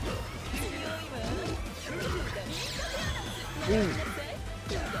 Ooh.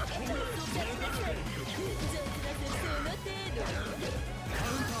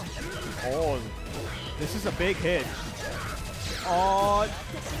 Oh, this is a big hit. Oh.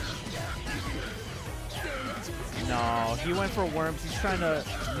 No, he went for worms. He's trying to...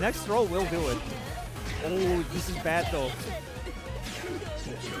 Next throw will do it. Oh, this is bad, though.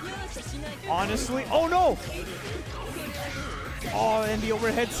 Honestly... Oh, no! Oh, and the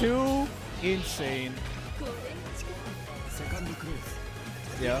overhead, too. Insane.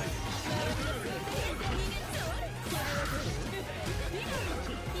 Yeah.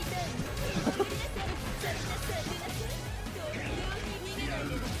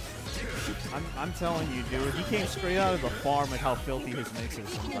 I'm telling you, dude. He came straight out of the farm with how filthy his mix is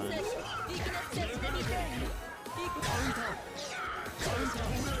sometimes.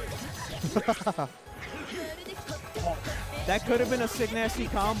 Oh, that could have been a sick nasty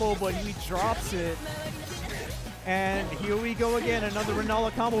combo, but he drops it. And here we go again, another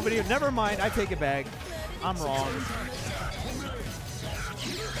Rennala combo video. Never mind, I take it back. I'm wrong.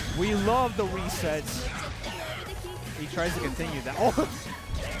 We love the resets. He tries to continue that. Oh.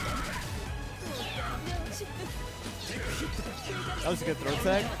 That was a good throw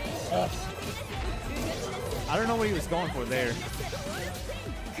tag. Oh. I don't know what he was going for there.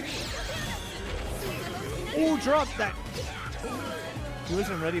 Oh, drop that. He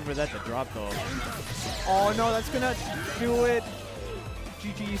wasn't ready for that to drop, though. Oh, no, that's going to do it.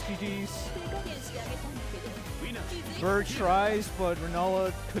 GG's, GG's. Brrrr tries, but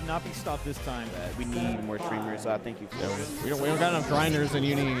Rennala could not be stopped this time. We need more streamers. Thank you for that. We don't got enough grinders in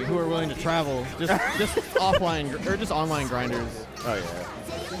Uni who are willing to travel. Just offline or just online grinders. Oh yeah.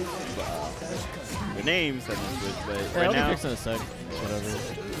 The names have been switched, but Yeah, right now, fix in a sec. Whatever.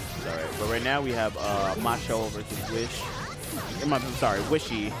 all right. But right now we have Macho versus Wish. I'm sorry,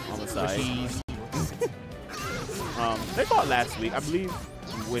 Wishy on the side. They fought last week, I believe.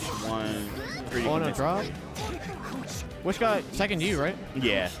 Wish won. Pretty On a drop. Wish got second U, right?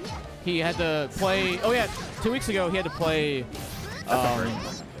 Yeah. he had to play. Oh yeah, 2 weeks ago he had to play.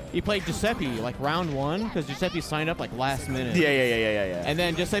 He played Giuseppe like round 1 because Giuseppe signed up like last minute. Yeah. And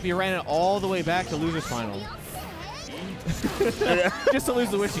then Giuseppe ran it all the way back to losers final. Just to lose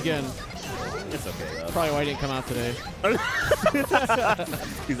the Wish again. It's okay, though. Probably why he didn't come out today.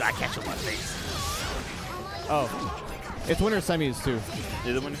 He's like, I catch on my face. Oh. It's winter semis, too.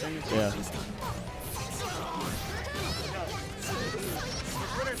 Is it winter semis? Yeah.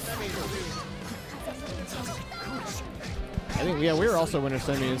 I think, yeah, we were also winter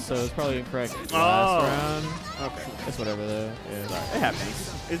semis, so it's probably incorrect. Last round. Okay. It's whatever, though. Yeah. It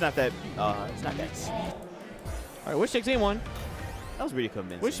happens. It's not that, All right, Wish takes game 1. That was really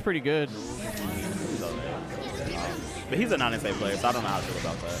convincing. Wish is pretty good. But he's a Nanase player, so I don't know how to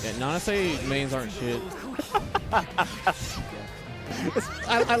feel about that. Yeah, Nanase mains aren't shit.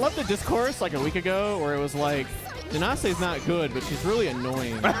 I love the discourse like a week ago where it was like, Nanase's not good, but she's really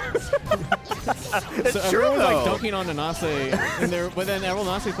annoying. It's so true, everyone was like though. dunking on Nanase, and but then everyone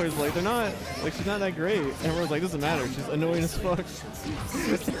Nanase players were like, they're not, like she's not that great. And everyone's like, doesn't matter, she's annoying as fuck.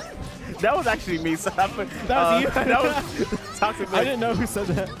 That was actually me. So that was you. That was Toxic. I didn't know who said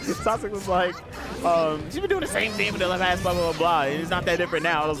that. Toxic was like, she's been doing the same thing for the past blah, blah, blah, blah. And it's not that different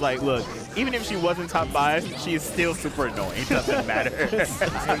now. I was like, look, even if she wasn't top 5, she is still super annoying. It doesn't matter.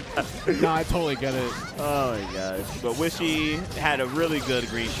 No, I totally get it. Oh, my gosh. But Wishy had a really good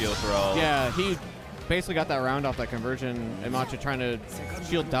green shield throw. Yeah, he basically got that round off that conversion, and Macho trying to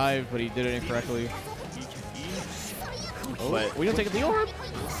shield dive, but he did it incorrectly. Oh, But we don't take the orb?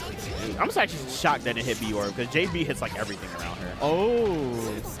 I'm just actually shocked that it hit B orb because JB hits like everything around her. Oh,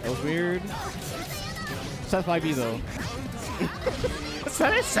 that was weird. Seth might be though.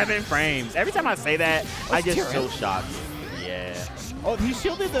 7 frames. Every time I say that, I get so shocked. Yeah. Oh, he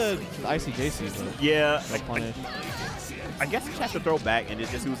shielded the ICJC though. Yeah. Like punish. I guess he has to throw back and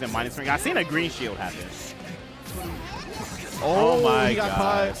it's just who's in minus ring. I seen a green shield happen. Oh, my he got gosh.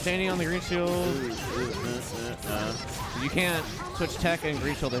 caught standing on the green shield. You can't switch tech and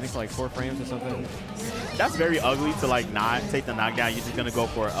green shield, I think, for like 4 frames or something. That's very ugly to like not take the knockdown. You're just gonna go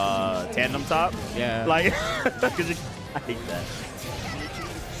for tandem top. Yeah. Like, cause I hate that.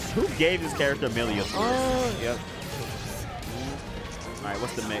 Who gave this character Amelia? Yep. All right,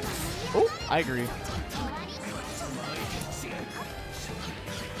 what's the mix? Oh, I agree.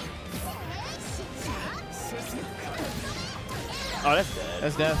 Oh, that's dead.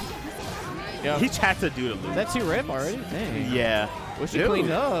 That's death. Yep. He had to do the loop. That's 2 rip already? Dang. Yeah. Wish he cleaned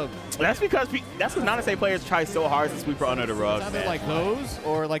up. That's because Nanase players try so hard to sweep her under the rug. Either like those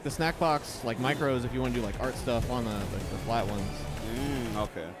or like the snack box, like micros if you want to do like art stuff on the flat ones.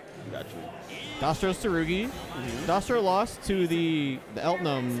 Okay. Got you. Dostrow's Tsurugi. Dostrow lost to the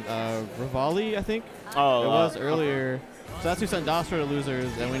Eltnum Revale, I think. Oh, it was earlier. So that's who sent Dostrow to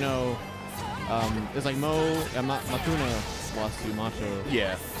losers, and we know it's like Makouna lost to Macho.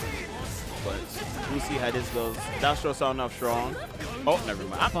 Yeah. But we'll see how this goes. Dostrow saw enough strong. Oh, never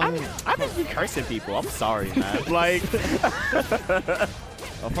mind. I just be cursing people. I'm sorry, man. Like,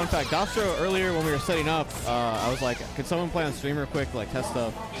 A fun fact, Dostrow earlier when we were setting up, I was like, could someone play on stream real quick to like test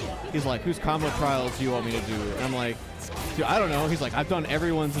stuff? He's like, whose combo trials do you want me to do? And I'm like, dude, I don't know. He's like, I've done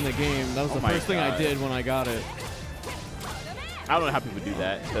everyone's in the game. That was the first thing I did when I got it. I don't know how people do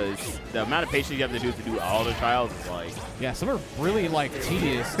that because the amount of patience you have to do all the trials is like. Yeah, some are really like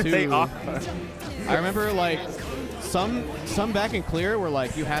tedious too. They are. I remember like some back and clear where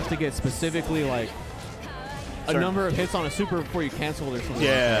like you have to get specifically like a number of hits on a super before you cancel or something.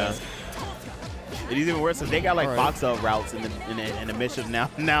 Yeah. Like that. It's even worse because they got like box up routes in the mission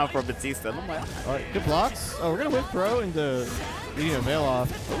now for Batista. And I'm like, all right, good blocks. Oh, we're gonna whip throw into leading a veil off.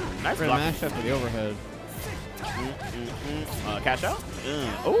 Nice we're block. gonna mash after the overhead. Cash out?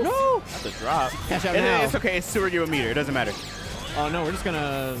 Oh no! That's a drop. Cash out now. It's okay. It's Tsurugi with meter. It doesn't matter. Oh no, we're just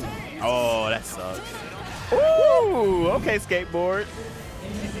gonna. Oh, that sucks. Ooh, okay, skateboard.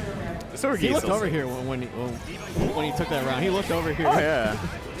 Tsurugi He looked over here when he took that round. He looked over here. Oh yeah.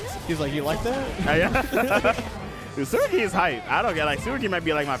 He's like, you like that? Yeah. Dude, Tsurugi is hype. I don't get like Tsurugi might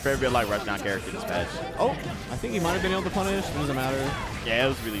be like my favorite like rushdown character this patch. Oh, I think he might have been able to punish. It doesn't matter. Yeah, it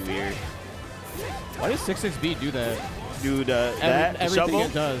was really weird. Why does 66B do that? Dude, that everything shovel?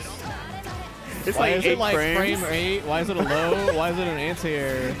 it does. It's Why like is 8 it like frames. frame 8? Why is it a low? Why is it an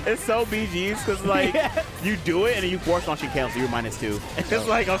anti-air? It's so BGs because like you do it and then you force launch and cancel. You're -2. It's just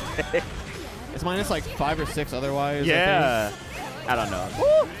like okay. It's minus like 5 or 6 otherwise. Yeah. I don't know.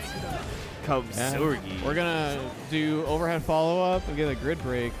 Woo! Comes Tsurugi. We're gonna do overhead follow-up and get a grid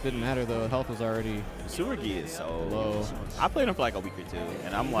break. Didn't matter though. Health was already Tsurugi is so low. I played him for like a week or 2,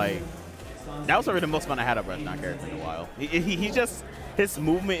 and I'm like, That was already the most fun I had of Restaurant character in a while. He just, his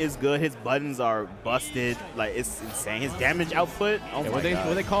movement is good. His buttons are busted. Like, it's insane. His damage output, oh my God.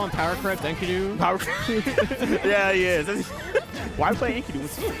 What they call him Power Crep Enkidu? Power Yeah, he is. Why play Enkidu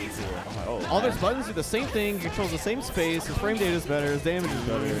with Tsurugi? Oh, all those buttons do the same thing. He controls the same space. His frame data is better. His damage is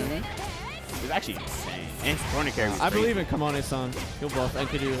better. It's actually insane. And his corner carry I believe in Kamane-san. He'll buff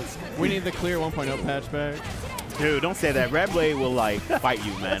Enkidu. We need the clear 1.0 patch back. Dude, don't say that. Revale will, like, fight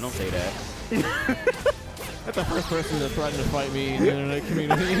you, man. Don't say that. That's the first person that threatened to fight me in the internet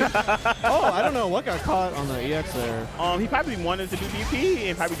community. Oh, I don't know what got caught on the EX there. He probably wanted to do DP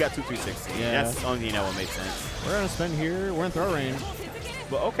and probably got 2-3-6. Yeah. That's the only thing that would make sense. We're going to spend here. We're in throw range.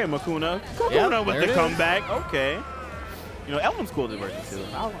 But okay, Makouna. Makouna with the comeback. Okay. You know, Eltnum's cool to work too.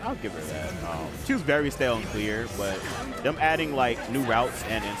 I'll give her that. She was very stale and clear, but them adding like new routes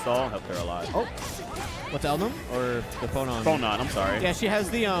and install helped her a lot. Oh, what's Eltnum or the Phonon? Phonon, I'm sorry. Yeah, she has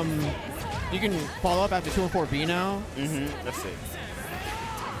the you can follow up after 2 and 4B now. That's it.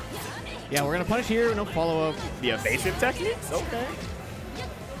 Yeah, we're gonna punish here. No follow up. The evasive techniques. Okay.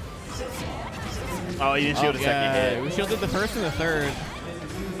 Oh, you didn't shield the second hit. We shielded the first and the third.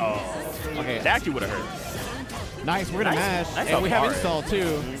 Oh, okay. That actually would have hurt. Nice, we're gonna mash. Nice And we have install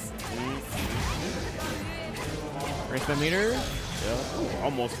too. Race by meter. Yeah.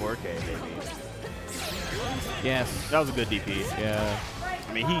 Almost 4K, baby. Yes. That was a good DP. Yeah.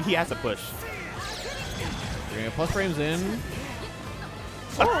 I mean, he has to push. We're gonna plus frames in.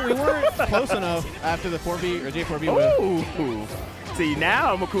 Oh, we weren't close enough after the 4B or J4B whip. Ooh. See,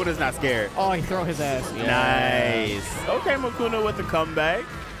 now Makuna's not scared. Oh, he throw his ass. Yeah. Nice. Okay, Makouna with the comeback.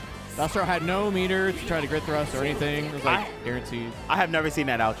 Dostrow had no meter to try to grid thrust or anything. It was like guaranteed. I have never seen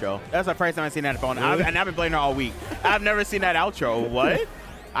that outro. That's the first time I've seen that phone. Really? And I've been playing her all week. I've never seen that outro. What?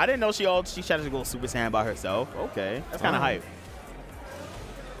 I didn't know she tried to go Super Saiyan by herself. Okay, that's kind of hype.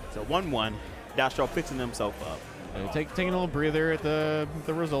 So 1-1. Dostrow fixing himself up. Taking a little breather at the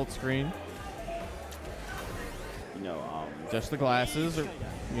results screen. You know, just the glasses, or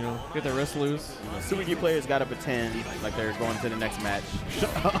get their wrist loose. You know, Tsurugi players gotta pretend like they're going to the next match.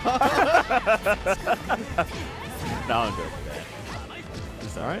 No, I'm good for that.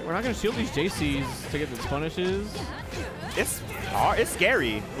 It's all right. We're not gonna shield these JCs to get these punishes. It's hard. It's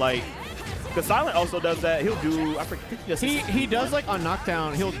scary. Like, because Silent also does that. He'll do. I forget. He does like on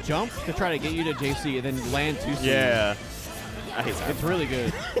knockdown. He'll jump to try to get you to JC and then land 2C. Yeah. I hate that. It's really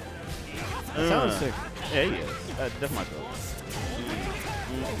good. That sounds sick. Yeah, he is. That's my goal.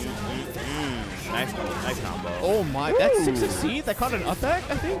 Nice combo. Oh my, that's 6-6C? That caught an up back,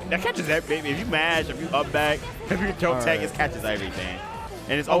 I think? That catches everything. If you mash, if you up back, if you choke tag, it catches everything.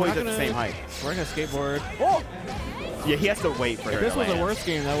 And it's always at the same height. We're gonna skateboard. Oh! Yeah, he has to wait for her to If this was land. a worse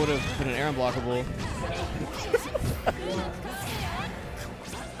game, that would have been an air unblockable.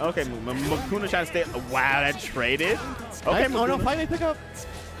 Okay, Makouna trying to stay. Wow, that traded. Okay, nice. Oh no, finally pick up.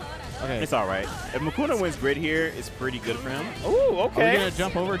 Okay. It's all right. If Makouna wins grid here, it's pretty good for him. Ooh, okay. Are we gonna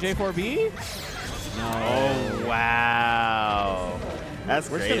jump over J4B? No. Oh, wow. That's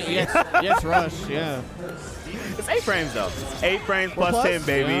crazy. Yes, rush, yeah. It's 8 frames, though. 8 frames plus 10,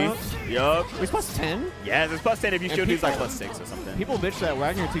 baby. Yup. It's plus 10? Yes, it's plus 10 if you shoot these like plus 6 or something. People bitch that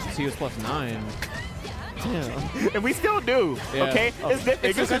Wagner TCC was plus 9. Yeah. And we still do, okay? Oh. It's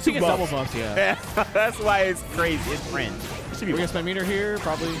just It's double buffs, yeah. That's why it's crazy. It's fringe. We're going to spend meter here,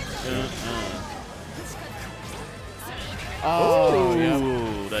 probably. Oh,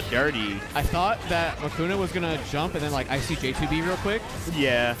 ooh, the dirty. I thought that Makouna was going to jump and then like IC J2B real quick.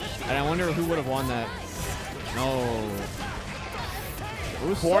 Yeah. And I wonder who would have won that. No.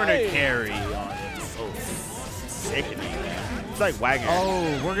 Corner carry on it. So sickening, man. It's like Wagner.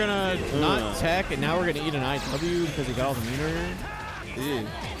 Oh, we're going to not tech, and now we're going to eat an IW because he got all the meter. Ew.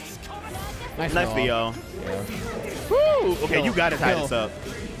 Nice VO. Yeah. Woo! Okay, you got to tie this up.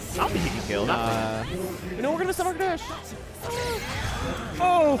 I don't think he can kill. You know, we're going to set our dash.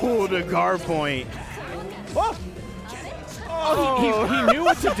 Oh, the guard point. Oh, he knew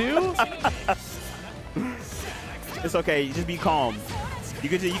what to do. It's okay. Just be calm. You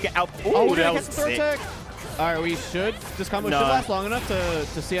can out. Ooh, Oh, that that was sick. All right, we should. This combo should last long enough to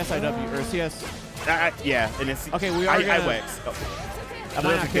CSIW or CS. Yeah, and it's okay. We are gonna. I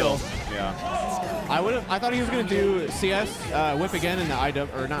might not kill. Yeah. I thought he was gonna do CS whip again in the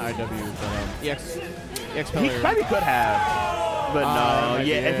IW or not IW, but EX He pillar. probably could have, but no.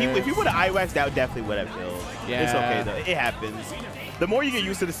 Yeah, yeah. if he would have IWAX, that definitely would have killed. Yeah. It's okay though. It happens. The more you get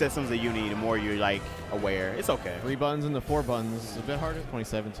used to the systems that you need, the more you're like aware. It's okay. 3 buttons and the 4 buttons. A bit harder.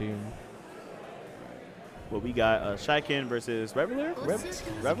 2017. Well, we got ShyKin versus Revale.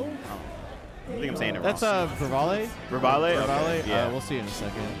 Revale? Oh. I think I'm saying it wrong. That's Revale. Revale? Revale. Okay. Yeah. We'll see in a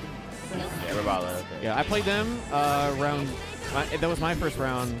second. Yeah, Revale. Okay. Yeah, I played them round. That was my first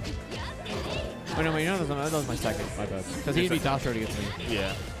round. Oh no, wait, no, that was my second. My bad. Because he beat Dostrow to get to me.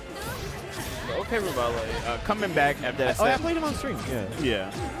 Yeah. Okay, Revale. Coming back after that. Oh, yeah, I played him on stream. Yeah.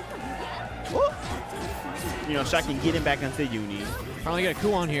 Yeah. You know, ShyKin getting back into Uni. Finally get a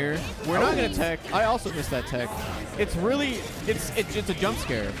Kuon here. We're not gonna tech. I also missed that tech. It's really, it's a jump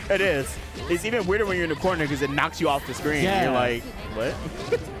scare. It is. It's even weirder when you're in the corner because it knocks you off the screen. Yeah. You're like, what?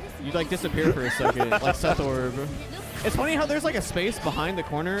 You like disappear for a second, like Seth Orb. It's funny how there's like a space behind the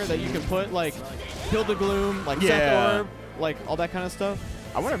corner that you can put like Hilda Gloom, like Seth Orb, like all that kind of stuff.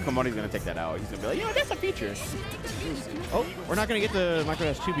 I wonder if Kamoni's gonna take that out. He's gonna be like, you know, that's a feature. Oh, we're not gonna get the micro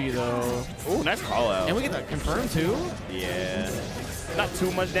dash 2B though. Oh, nice call out. And we get that confirmed too. Yeah. Not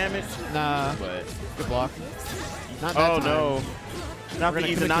too much damage. Nah. But good block. Not that time. No. Not the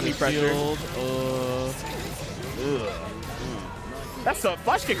Izanami pressure. That's so.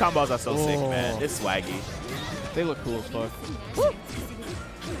 Flash kick combos are so sick, man. It's swaggy. They look cool as fuck. Woo.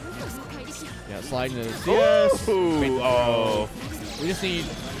 Yeah, sliding to the CS. Oh. We just need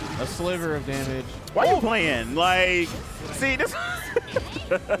a sliver of damage. Why are you playing? Like, see this.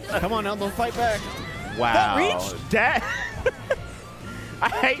 Come on, Eltnum, fight back. Wow. That reach? That. I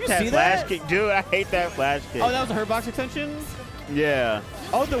hate that flash kick, dude. I hate that flash kick. Oh, that was a hurt box extension? Yeah.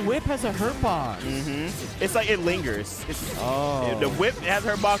 Oh, the whip has a hurt box. It's like it lingers. It's, the whip has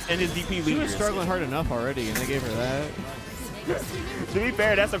her box and his DP lingers. She was struggling hard enough already, and they gave her that. To be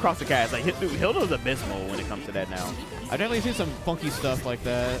fair, that's across the cast. Like, dude, Hilda's abysmal when it comes to that now. I've definitely seen some funky stuff like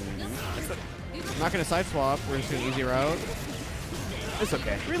that. I'm not going to side swap. We're just doing an easy route. It's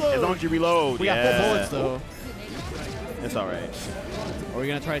okay. Reload. As long as you reload. We got full bullets, though. It's all right. Are we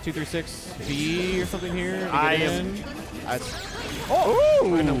going to try 236 B or something here? I am.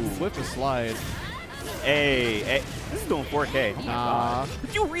 We're going to flip the slide. Hey, this is doing 4K. Nah.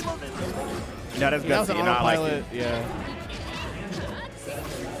 You reloaded. No, that's That was an gutsy, and I like autopilot. it. Yeah.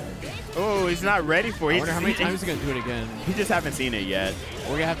 Oh, he's not ready for it. I wonder how many times he's going to do it again. He just haven't seen it yet.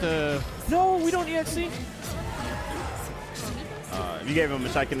 We're going to have to... No, we don't EXC. You gave him a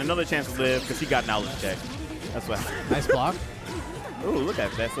ShyKin another chance to live because he got knowledge check. That's what. Nice block. Ooh, look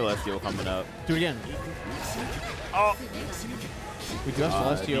at that Celestial coming up. Do it again. Oh. We do have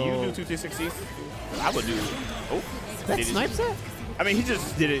Celestial. Do you do 260s? I would do. Oh. That snipes it? I mean, he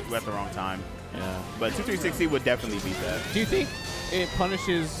just did it at the wrong time. Yeah. But 2360 would definitely beat that. Do you think it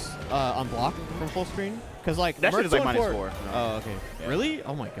punishes on block from full screen? Because like that shit is like -4. No. Oh, okay. Yeah. Really?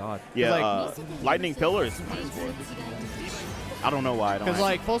 Oh my god. Yeah. Like, Lightning Pillar is -4. I don't know why. Because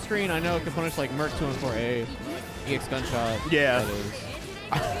like full screen, I know it can punish like Merc 214A, EX Gunshot. Yeah. That is.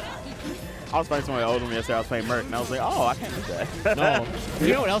 I was playing somebody older than me yesterday. I was playing Merc, and I was like, oh, I can't do that. No.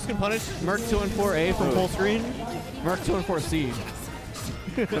 You know what else can punish Merc 214A from full screen? Merc 214C.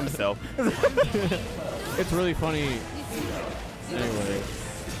 Himself. It's really funny. Anyway,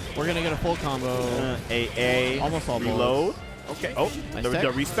 we're gonna get a full combo. AA. Almost all reload. Okay. Oh, nice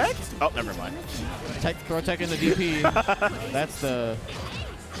the respect. Oh, never mind. Throw tech in the DP. That's the.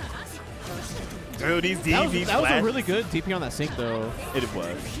 Dude, these that was a really good DP on that sync though. It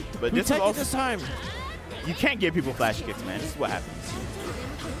was. But Who this is also this time. You can't give people flash kicks, man. This is what happens.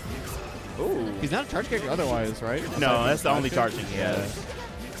 Ooh. He's not a charge kicker otherwise, right? No, that's the only charging he has.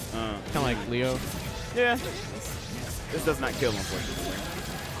 Kind of like Leo. Yeah. This does not kill, unfortunately.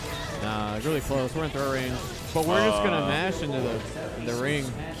 Nah, really close. We're in throw range. But we're just going to mash into the ring.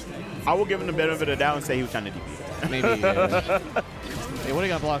 I will give him the benefit of the doubt and say he was trying to DP. Maybe, yeah. It would have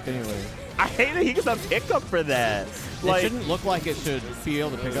got blocked anyway. I hate that he gets a pickup for that. It shouldn't look like it should be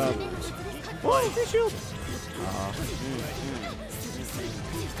able to pick up. What? Free shield.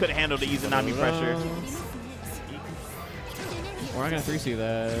 Couldn't handle the Izanami pressure. We're not going to 3C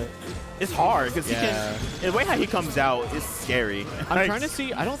that. It's hard because he can. The way how he comes out is scary. I'm trying to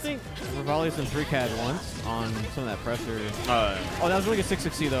see. I don't think Revale's been 3CAD once on some of that pressure. Oh, that was really good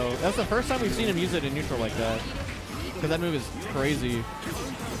 660 though. That's the first time we've seen him use it in neutral like that. Because that move is crazy.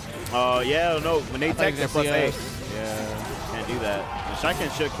 Yeah, no. When they tech, they're +8. Yeah. Can't do that. And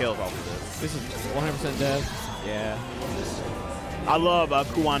ShyKin should kill off of this. This is 100% death. Yeah. I love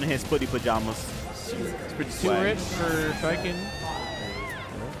Kuon in his footy pajamas. It's pretty too rich for ShyKin.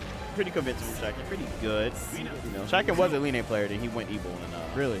 Pretty convincing for ShyKin. Pretty good. You know, ShyKin was a Linne player, then he went evil.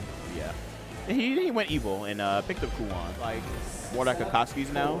 And, really? Yeah. He went evil and picked up Kuon. Like, more like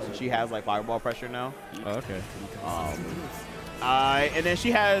Akatsuki's now. So she has, like, fireball pressure now. Oh, okay. And then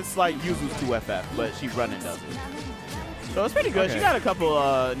she has, like, Yuzu's 2FF, but she run and doesn't. So it's pretty good. Okay. She got a couple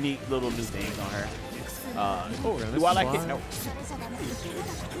neat little new things on her. Do I like it? No.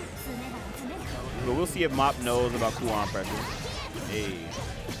 But we'll see if Mop knows about Kuon pressure. Hey.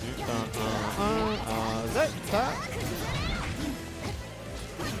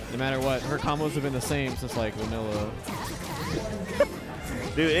 No matter what, her combos have been the same since like vanilla.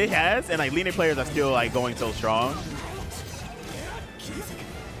 Dude, it has, and like Linne players are still like going so strong.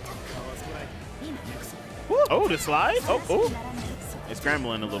 Oh, the slide. Oh. It's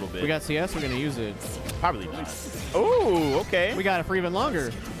scrambling a little bit. We got CS, we're gonna use it. Probably not. Oh, okay. We got it for even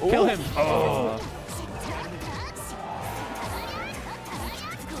longer. Ooh. Kill him. Oh.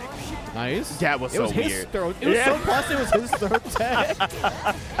 Nice. That was so his weird. Throw. It was so plus it was his throat tag.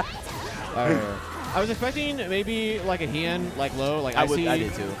 I was expecting maybe like a Hien, like low, like I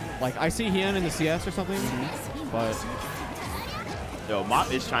did too. Like I see Hien in the CS or something, but yo, Mop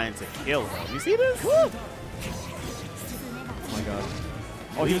is trying to kill him. You see this? Woo! Oh my god.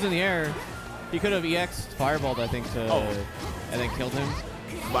 Oh, he was in the air. He could have EX'd Fireballed, I think, to and then killed him.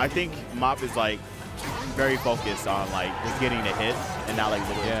 But I think Mop is like very focused on like just getting the hit and not like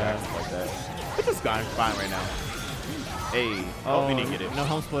little interactions like that. It's just fine right now. Hey, oh, we didn't get it. No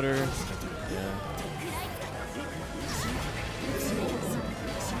home splitter. Yeah.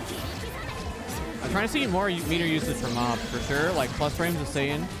 I'm trying to see more meter usage from Mop for sure. Like plus frames is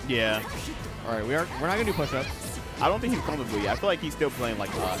saying. Yeah. All right, we're not gonna do push-ups. I don't think he's comfortable yet. I feel like he's still playing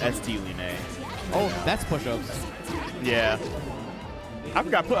like ST Linne. Oh, that's push-ups. Yeah. I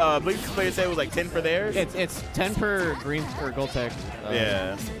forgot. Bleak's player said it was like 10 for theirs. It's 10 per green or gold tech.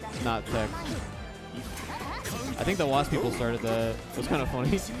 Yeah. Not tech. I think the Wasp people started that. It was kind of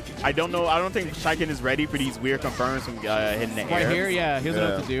funny. I don't know. I don't think ShyKin is ready for these weird confirms from hitting the air. Right here, yeah. He doesn't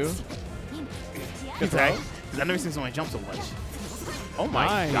know what to do. Good throw. Because I've never seen someone jump so much. Oh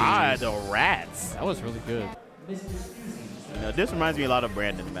my god, the rats. That was really good. You this reminds me a lot of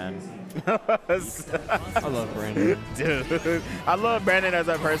Brandon, man. I love Brandon. Dude, I love Brandon as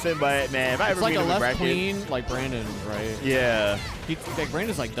a person, but man, if I ever like meet a him in less bracket, clean, like Brandon, right? Yeah.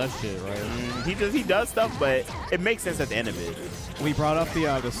 Brandon's like does shit, right? He does stuff, but it makes sense at the end of it. We brought up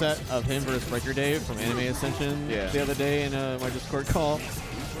the set of him versus Breaker Dave from Anime Ascension the other day in my Discord call,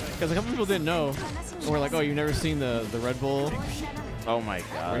 because a couple people didn't know. And we're like, oh, you've never seen the Red Bull? Oh my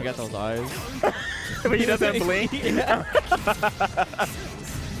god. Where he got those eyes. But he doesn't blink.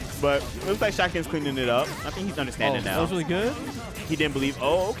 But it looks like ShyKin's cleaning it up. I think he's understanding now. That was really good. He didn't believe.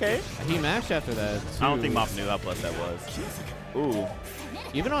 Oh, okay. He mashed after that, too. I don't think Mop knew how plus that was. Ooh.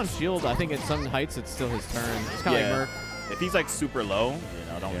 Even on shield, I think at some heights it's still his turn. It's kind of like Merc. If he's like super low,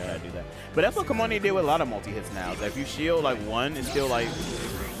 don't try to do that. But that's what Kuon did with a lot of multi-hits now. So if you shield like one, it's still like,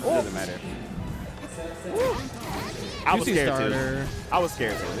 it doesn't matter. I was scared too. I was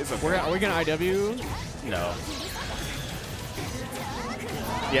scared too. It's okay. Are we going to IW? No.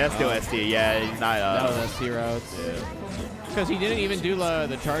 Yeah, that's still ST. Yeah, he's not. No, that's ST routes. Yeah. Because he didn't even do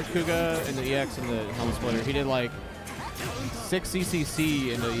the charge Kuga and the EX and the helmet splitter. He did like 6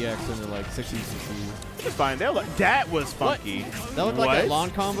 CCC in the EX and the like 6 CCC. It's fine. That was funky. What? That looked like a lawn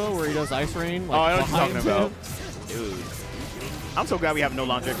combo where he does Ice Rain. Like, I know what you're talking about. Dude. I'm so glad we have no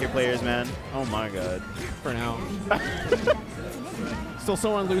launch kit players, man. Oh my god. For now. Still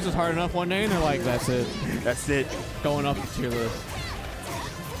someone loses hard enough one day and they're like, that's it. That's it. Going up the tier list.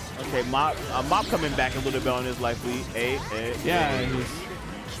 Okay, Mop coming back a little bit on his life lead. Yeah,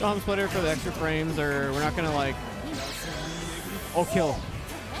 he's on the splitter for the extra frames, or we're not gonna like. Oh, kill!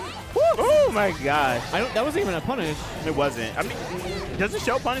 Woo! Oh my gosh! That wasn't even a punish. It wasn't. I mean, does it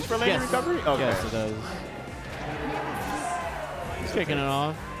show punish for lane recovery? Okay. Yes, it does. He's kicking it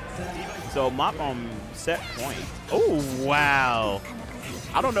off. So Mop on set point. Oh wow!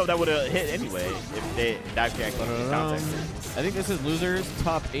 I don't know if that would have hit anyway if they dive kick context. I think this is losers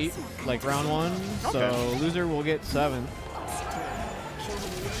top 8, like round 1. Okay. So loser will get 7.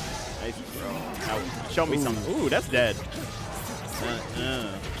 Nice, bro. Now, show me something. Ooh, that's dead.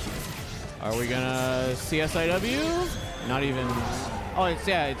 Are we gonna CSIW? Not even. Oh,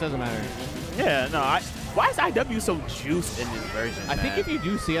 it doesn't matter. Yeah, no. Why is IW so juiced in this version? I think if you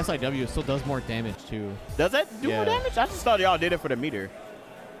do CSIW, it still does more damage too. Does it do more damage? I just thought y'all did it for the meter.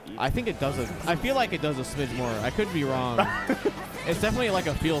 I think it does I feel like it does a smidge more. I could be wrong. It's definitely like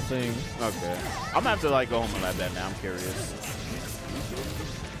a feel thing. Okay. I'm gonna have to like go home and lab that now. I'm curious.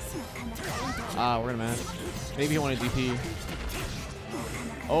 We're gonna match. Maybe he wanted DP.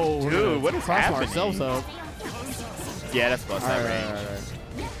 Oh, dude, what is happening? Ourselves up. Yeah, that's bust that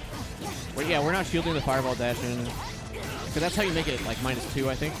range. Well, yeah, we're not shielding the fireball dash in. Because that's how you make it like -2,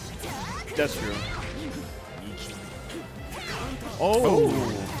 I think. That's true. Oh!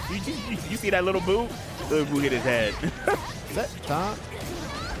 You see that little boot? Little boot hit his head. Is that top?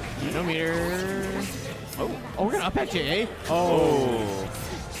 No meter. Oh, we're gonna up at JA. Oh.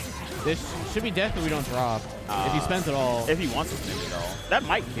 This should be death if we don't drop. If he spends it all. If he wants to spend it all. That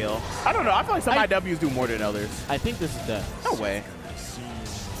might kill. I don't know. I feel like some IWs do more than others. I think this is death. No way.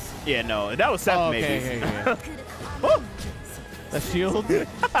 Yeah, no. That was Seth, maybe. Okay. The shield?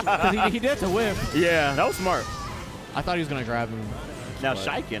 he did to whip. Yeah, that was smart. I thought he was going to grab him. Now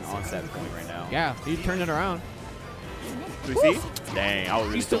ShyKin on Seth's point right now. Yeah, he turned it around. Do we see? Dang, I was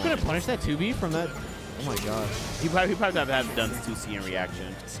really He's still going to punish that 2B from that? Oh my god. He probably have done 2C in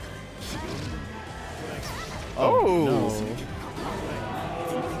reaction. Oh! No.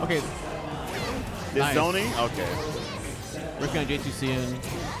 Okay. This Nice. zoning? Okay. Working on J2C in.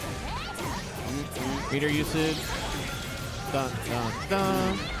 Meter usage. Dun, dun,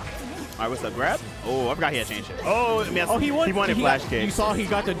 dun. Alright, what's up? Grab? Oh, I forgot he had changed it. Oh, I mean, He wanted flash kick. You saw he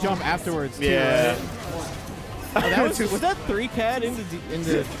got the jump afterwards too, Yeah. right? Oh, that was that 3 CAD into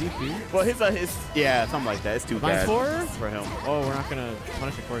DP? Well, his yeah, something like that. It's 2 Mine's CAD 4? for him. Oh, we're not gonna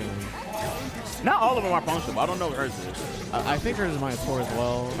punish accordingly. Not all of them are punishable. I don't know what hers is. I think hers is -4 as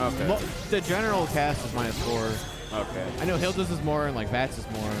well. Okay. The general cast is -4. Okay. I know Hilda's is more and like Vats is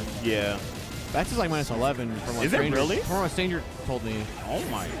more. Yeah. Vats is like -11 from what Is it Stranger, really? From what Stranger told me. Oh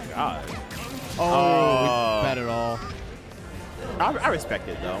my god. Oh, we bet it all. I respect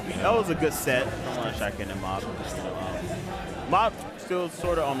it though. That was a good set from ShyKin and Mob. Mob still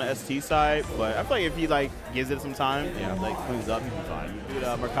sort of on the ST side, but I feel like if he like gives it some time, yeah, like cleans up, he'll be fine. You do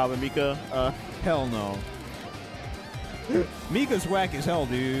Merkava Mika. Hell no. Mika's whack as hell,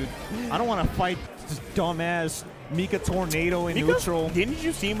 dude. I don't want to fight this dumbass Mika Tornado in neutral. Didn't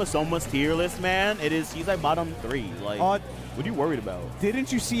you see Masoma's tier list, man? He's like bottom 3. Like, what are you worried about?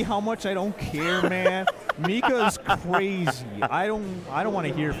 Didn't you see how much I don't care, man? Mika's crazy. I don't want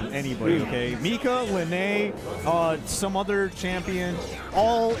to hear from anybody, okay? Mika, Linne, some other champion,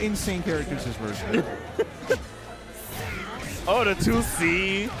 all insane characters this version. Oh, the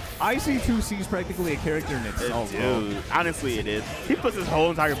 2C. I see 2C is practically a character in itself. Dude, honestly, it is. He puts his whole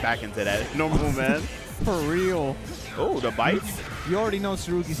entire back into that. Normal, man. For real. Oh, the bites? You already know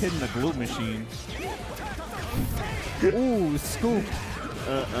Tsurugi's hitting the glute machine. Ooh, scoop.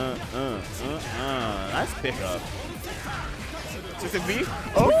 Nice pickup. 6B?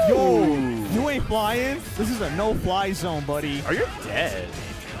 Oh, yo. You ain't flying? This is a no-fly zone, buddy. Are you dead?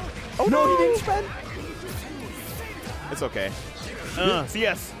 Oh, no, he didn't spend. It's okay.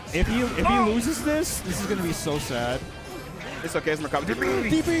 CS. If he loses this is going to be so sad. It's okay, it's Merkava.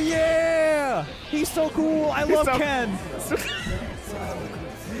 DP, yeah! He's so cool. I love Ken.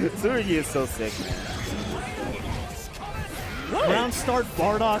 Tsurugi is so sick, man. Round start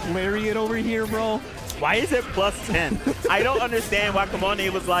Bardock Lariat over here, bro. Why is it +10? I don't understand why Kamone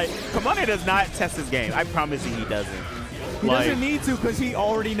was like, Kamone does not test his game. I promise you he doesn't. He doesn't need to because he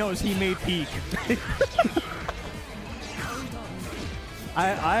already knows he made peak.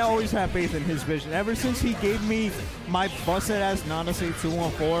 I always have faith in his vision. Ever since he gave me my busted-ass Nanase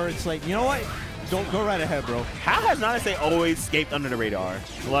 214, it's like, you know what? Go right ahead, bro. How has Nanase always escaped under the radar?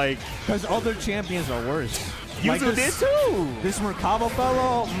 Like, because other champions are worse. Yuzu did too. This Merkava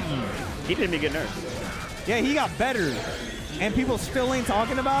fellow, he didn't even get nerfed. Yeah, he got better. And people still ain't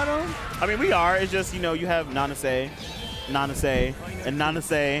talking about him? I mean, we are. It's just, you know, you have Nanase, and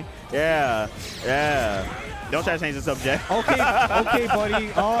Nanase. Yeah. Don't try to change the subject. Okay,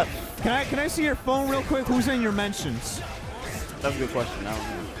 buddy. Can I see your phone real quick? Who's in your mentions? That's a good question. I don't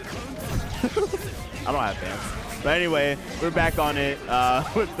know. I don't have fans. But anyway, we're back on it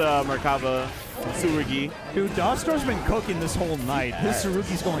with Merkava Tsurugi. Dude, Dostrow's been cooking this whole night. His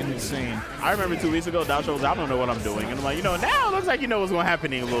Tsurugi's going insane. I remember 2 weeks ago, Dostrow was, I don't know what I'm doing. And I'm like, you know, now it looks like you know what's going to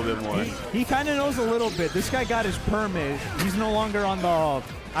happen a little bit more. He kind of knows a little bit. This guy got his permit. He's no longer on the,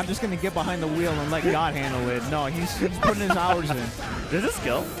 I'm just going to get behind the wheel and let God handle it. No, he's putting his hours in. Does this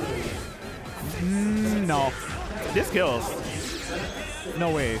kill? No. This kills.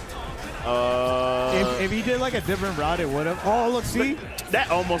 No way. If he did like a different route, it would have. Oh, look, see? That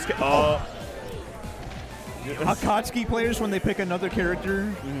almost. Akatsuki players, when they pick another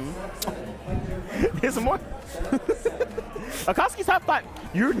character. Here's some more. Akatsuki's top 5.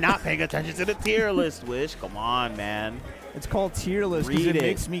 You're not paying attention to the tier list, Wish. Come on, man. It's called tier list because it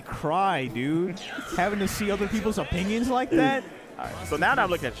makes me cry, dude. Having to see other people's opinions like that. All right, so now that I'm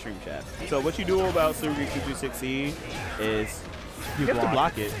looking at the stream chat. So what you do about Tsurugi 226E is you have to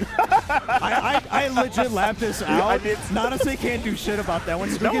block it. I legit lapped this out. I did. Nanase can't do shit about that. When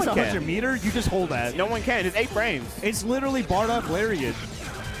Tsurugi's 100 meter, you just hold that. No one can. It's 8 frames. It's literally Bardock Lariat.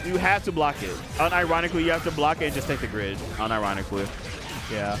 You have to block it. Unironically, you have to block it and just take the grid. Unironically.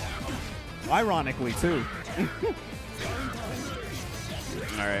 Yeah. Ironically, too.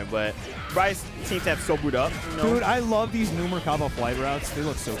 All right, but Bryce seems to have sobered up. You know? Dude, I love these new Merkava flight routes. They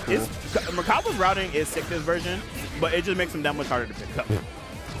look so cool. Merkava's routing is sick this version, but it just makes them that much harder to pick up.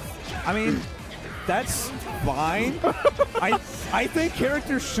 I mean, that's fine. I think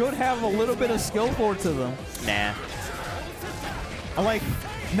characters should have a little bit of skill for to them. Nah. I like,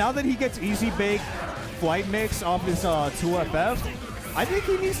 now that he gets easy bake flight mix off his 2FF, I think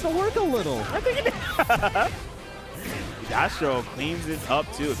he needs to work a little. I think it Dostrow cleans it up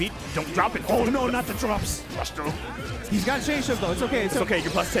too. If he don't drop it. Oh no, not the drops. Dostrow. He's got change shift though. It's okay. It's okay.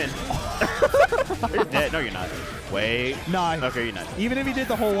 You're plus 10. You're dead. No, you're not. Wait. Nah. Okay, you're not. Even if he did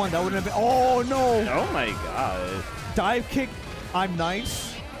the whole one, that wouldn't have been. Oh no. Oh my god. Dive kick. I'm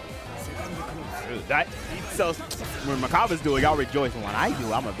nice. Dude, that so when Merkava's doing, y'all rejoice. When I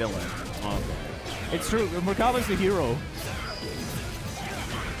do, I'm a villain. It's true. Merkava's the hero.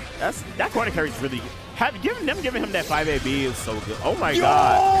 That corner carry's really. Giving him that 5AB is so good. Oh my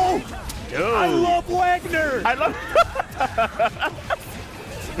god. Dude. I love Wagner. I love.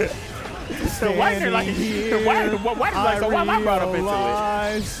 So Wagner like Wagner like so why am I brought up into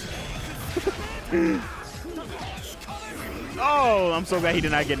it? Oh, I'm so glad he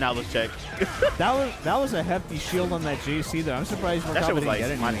did not get knowledge check. that was a hefty shield on that JC there. I'm surprised Merkava didn't like get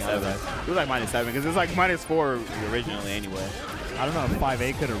anything minus out of 7. that. It was like -7 because it's like -4 originally anyway. I don't know if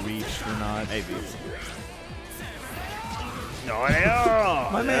 5A could have reached or not. Maybe. No,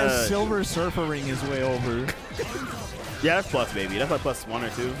 my man's silver surfering his way over. Yeah, that's plus, baby. That's like +1 or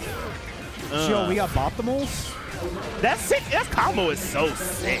 2. Yo, we got Boptimals? That's sick. That combo is so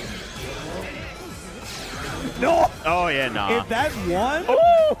sick. No. Oh yeah, nah. If that won,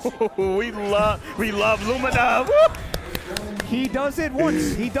 oh, we love Lumina. He does it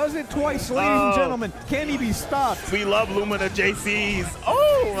once. He does it twice, ladies and gentlemen. Can he be stopped? We love Lumina JCs.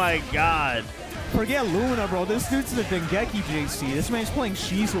 Oh my god. Forget Lumina, bro. This dude's the Dengeki JC. This man's playing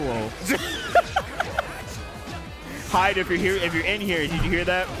Shizuo. Hide if you're here. If you're in here, did you hear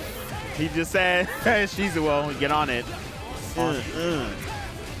that? He just said, Shizuo, get on it.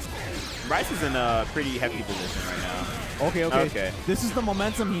 Bryce is in a pretty hefty position right now. Okay. This is the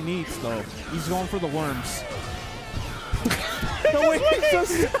momentum he needs, though. He's going for the worms.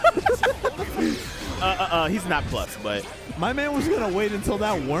 He's not plus, but my man was gonna wait until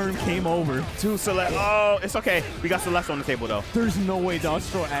that worm came over. To Celeste. Oh, it's okay. We got Celeste on the table though. There's no way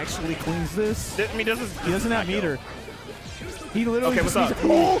Dostrow actually cleans this. I mean, he doesn't have meter. He literally. Okay, what's up?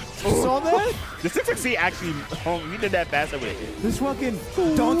 Oh, saw that? The 660 actually, he did that fast with it. This fucking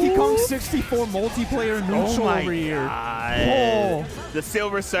Donkey Kong 64 multiplayer neutral over here. Oh, the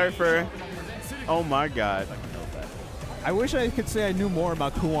Silver Surfer. Oh my god. I wish I could say I knew more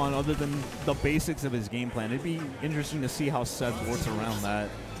about Kuon other than the basics of his game plan. It'd be interesting to see how Seth works around that.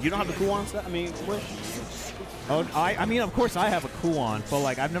 You don't have the Kuon stuff? I mean, what? Oh, I mean, of course I have a Kuon, but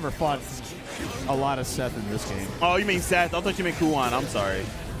like I've never fought a lot of Seth in this game. Oh, you mean Seth? I thought you meant Kuon. I'm sorry.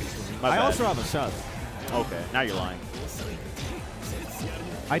 I also have a Seth. Okay, now you're lying.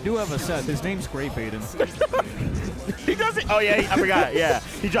 I do have a Seth. His name's Great Baden. He doesn't. Oh yeah, I forgot. Yeah,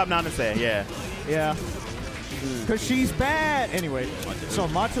 he dropped Nanase. Yeah. Yeah. Because she's bad. Anyway, so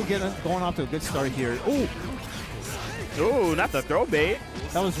Macho going off to a good start here. Ooh. Ooh, not the throw bait.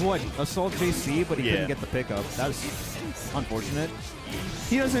 That was what? Assault JC, but he couldn't get the pickup. That was unfortunate.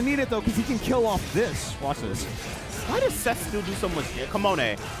 He doesn't need it, though, because he can kill off this. Watch this. Why does Seth still do so much? Come on,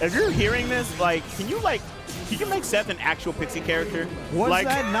 if you're hearing this, like, can you make Seth an actual Pixie character? Was like,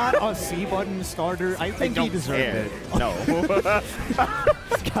 that not a C button starter? I think he deserved it. No.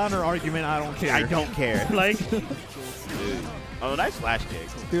 Counter argument, I don't care. I don't care. Like, dude. Oh, nice flash kick.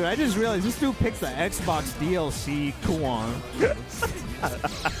 Dude, I just realized this dude picked the Xbox DLC Kuon.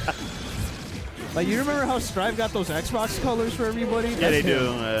 Like, you remember how Strive got those Xbox colors for everybody? Yeah, they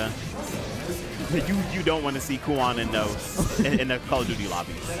do. You don't want to see Kuon in those in the Call of Duty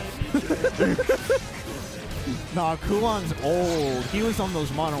lobbies. Nah, Kuon's old. He was on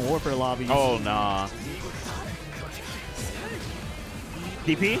those Modern Warfare lobbies. Oh, nah.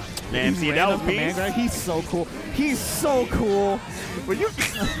 DP? Man, see, that was me. He's so cool. He's so cool. But you,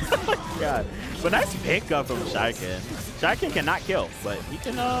 oh God. But nice pickup from ShyKin. ShyKin cannot kill, but he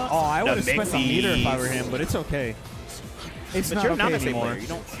can. Oh, I would have spent the meter if I were him, but it's okay. It's but not you're okay not anymore. Player. You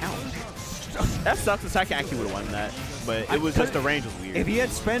don't count. That sucks. The ShyKin actually would have won that, but it was just the range was weird. If he had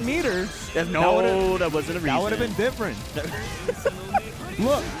spent meter, that wasn't a reason. That would have been different.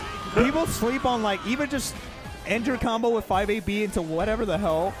 Look, people sleep on like even just end your combo with 5AB into whatever the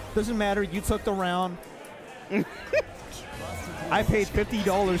hell. Doesn't matter. You took the round. I paid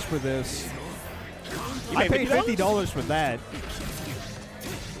 $50 for this. I paid $50 for that.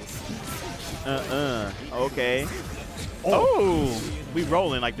 Okay. Oh. We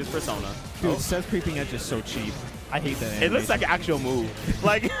rolling like this persona. Dude, Seth's creeping edge is so cheap. I hate that animation. It looks like an actual move.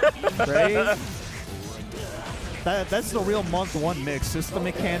 Like, right? That's the real month 1 mix. System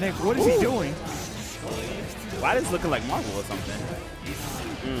mechanic. What is he doing? Why is this looking like Marvel or something?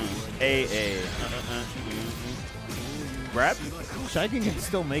 Grab? ShyKin can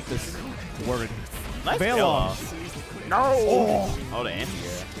still make this work. Nice Veil kill off. No! Oh, the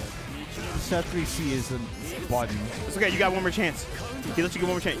anti-air. Set 3C is a button. It's okay, you got one more chance. He let you get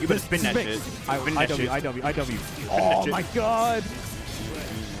one more chance. You better spin that shit. Spin that shit. IW. Oh my god!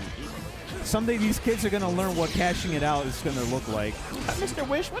 Someday these kids are gonna learn what cashing it out is gonna look like. Mr.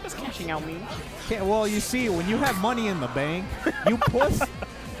 Wish, what does cashing out mean? Well, you see, when you have money in the bank, you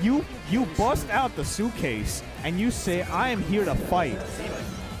bust out the suitcase and you say, "I am here to fight."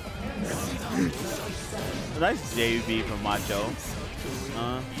 Nice JV from Macho.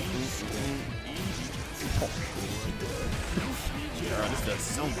 This does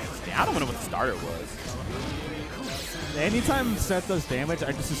so much damage. I don't know what the starter was. Anytime Seth does damage,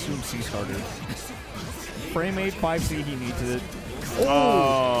 I just assume C starter. Frame 8, 5C, he needs it.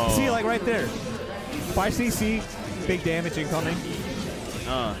 Oh! See, like right there. 5CC, big damage incoming.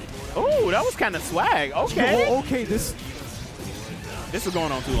 Oh, that was kind of swag. Okay. Oh, okay, this was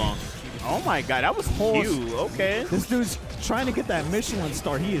going on too long. Oh my god, that was cute. Okay. This dude's trying to get that Michelin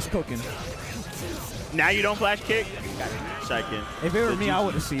star. He is cooking. Now you don't flash kick? ShyKin. If it were me, I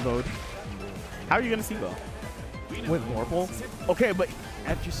would have C-voed. How are you going to C-vote? With Warple. Okay, but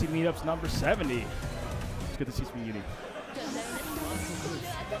FGC Meetups number 70. It's good to see some Uni.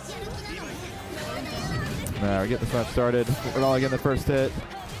 Now we're getting this match started. We're all getting the first hit.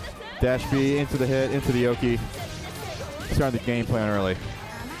 Dash B into the hit, into the Yoki. Starting the game plan early.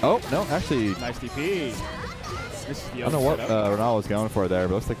 Oh, no, actually. Nice DP. This is the I don't know what Rennala was going for there,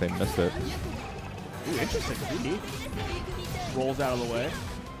 but it looks like they missed it. Ooh, interesting. Pretty neat. Rolls out of the way.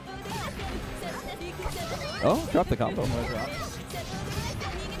 Oh, dropped the combo.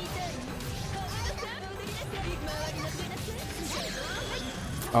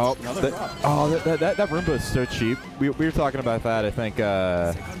 Oh, that Roomba is so cheap. We were talking about that, I think,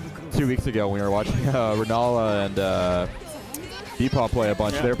 2 weeks ago when we were watching Rennala and Depop play a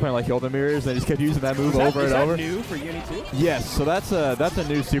bunch. Yeah. They were playing like Hilda mirrors, and they just kept using that move over and over. Is that new for UNI2? Yes, so that's a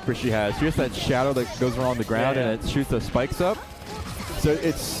new super she has. She has that shadow that goes around the ground and it shoots those spikes up. So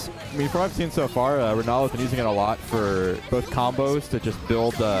it's, I mean, from what I've seen so far, Rennala's been using it a lot for both combos to just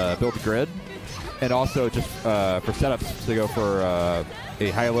build the grid, and also just for setups to go for a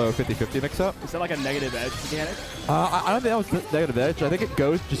high-low 50-50 mix-up. Is that like a negative edge mechanic? I don't think that was negative edge. I think it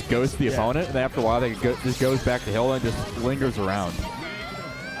just goes to the opponent, and then after a while, it just goes back to Hilda and just lingers around.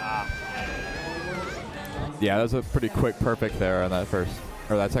 Yeah, that was a pretty quick perfect there on that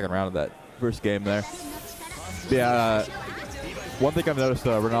that second round of that first game there. Yeah, one thing I've noticed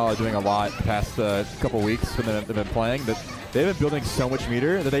Rennala doing a lot the past couple weeks when they've been playing, that they've been building so much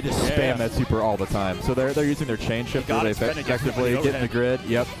meter that they just spam that super all the time. So they're using their chain shift really effectively, get in the grid.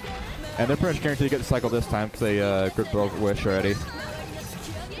 Yep. And they're pretty much guaranteed to get the cycle this time because they grid broke Wish already.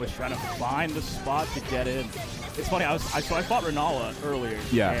 Wish trying to find the spot to get in. It's funny, I fought Rennala earlier.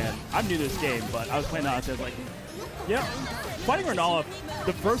 Yeah. And I'm new to this game, but I was playing Nanase. I was like, yeah, fighting Rennala,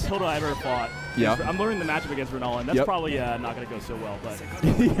 the first Hilda I ever fought. Yeah. I'm learning the matchup against Rennala, and that's probably not going to go so well. But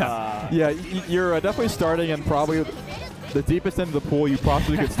you're definitely starting in probably the deepest end of the pool you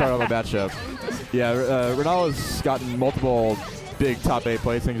possibly could start on the matchup. Yeah, Rennala's gotten multiple big top 8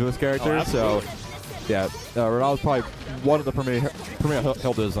 placings with this character, so yeah, Rennala's probably one of the premier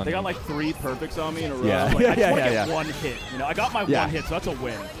Hildas. They got like 3 perfects on me in a row. Yeah, like, I just want to get one hit. You know, I got my one hit, so that's a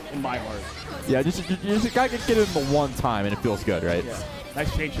win in my heart. Yeah, you just gotta get it in the one time, and it feels good, right? Yeah.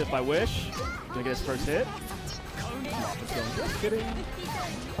 Nice chain shift by Wish. Gonna get his first hit. Just kidding.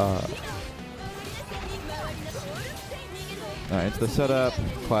 Alright, into the setup.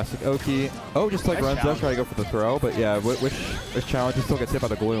 Classic Oki. Oh, just like runs up, trying to go for the throw, but yeah, Wish challenge, he still gets hit by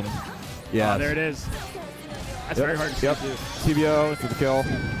the gloom. Yeah. There it is. That's very hard to see. TBO into the kill.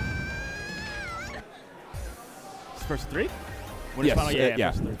 It's first 3?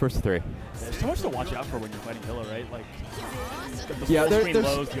 Yes, first 3. There's so much to watch out for when you're fighting Hilda, right? Like, the there's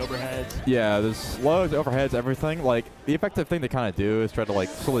lows, the overheads. Yeah, there's lows, overheads, everything. Like, the effective thing they kind of do is try to, like,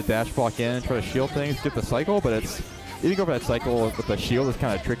 slowly dash block in, try to shield things, get the cycle, but it's, even go for that cycle with the shield is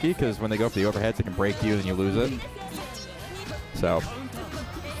kind of tricky, because when they go for the overheads, it can break you, and you lose it. So,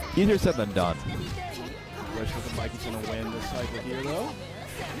 easier said than done. Wish looking like he's going to win this cycle here, though.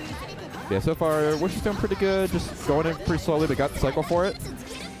 Yeah, so far, Wish is doing pretty good, just going in pretty slowly, but got the cycle for it.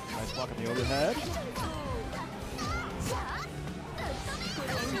 Nice block on the overhead.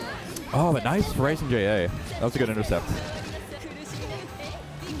 Oh, but nice Rising JA. That was a good intercept.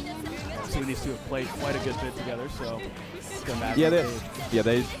 obviously these two have played quite a good bit together, so it's gonna matter. Yeah,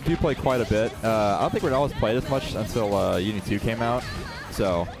 they do play quite a bit. I don't think Rennala's played as much until UNI2 came out,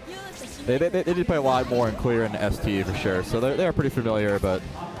 so they did play a lot more in Clear and ST for sure. So they're pretty familiar, but.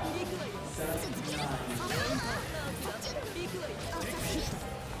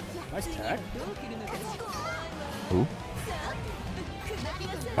 Nice tag. Ooh.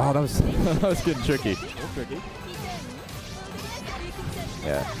 Oh, that was that was getting tricky. Tricky.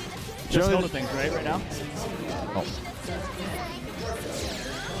 Yeah. Just Hilda things right now.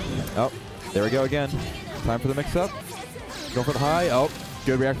 Oh, there we go again. Time for the mix-up. Going for the high. Oh,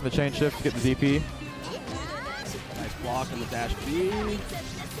 good reaction to the chain shift to get the DP. Nice block on the dash B.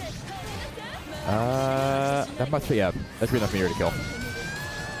 That must be, yeah, that's good enough meter to kill.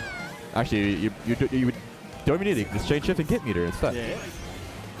 Actually, you don't even need it. Just chain shift and get meter instead. Yeah.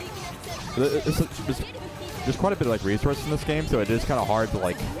 There's quite a bit of like resources in this game, so it is kind of hard to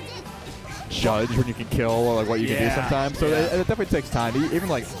like judge when you can kill or like what you can do sometimes. So it definitely takes time. Even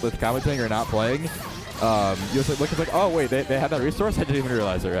like with commentating or not playing, you just look, it's like, oh wait, they had that resource. I didn't even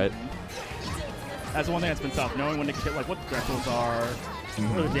realize it, right? That's the one thing that's been tough, knowing when to kill, like what the thresholds are,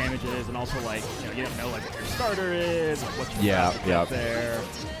 where the damage is, and also like you don't know like what your starter is, like what's your get there.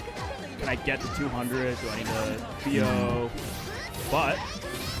 Can I get to 200? Do I need to BO? But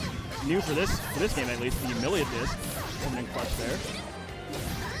new for this game at least, the Humiliate disc coming in clutch there.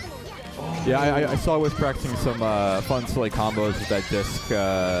 Yeah, I saw Wiz practicing some fun silly combos with that disc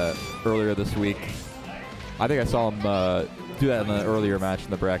earlier this week. I think I saw him do that in an earlier match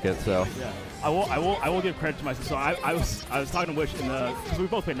in the bracket. So yeah, I will give credit to myself. So I was talking to Wish in the, because we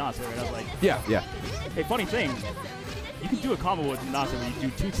both played Nanase, right? I was like, yeah. Hey, funny thing, you can do a combo with Nanase where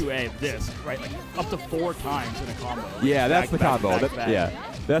you do 2-2A of this, right? Like up to 4 times in a combo. Yeah, that's the combo.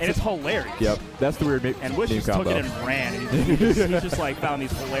 And it's hilarious. Yep, that's the weird and Wish just took it and ran. And he just like found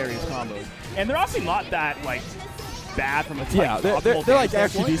these hilarious combos. And they're obviously not that like bad from a they're like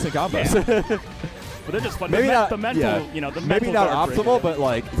actually decent combos. Yeah. But they're just fun. Maybe not the mental, the maybe mental not optimal, but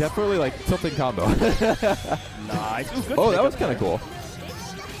like definitely like something combo. Nice. Ooh, good that was kind of cool.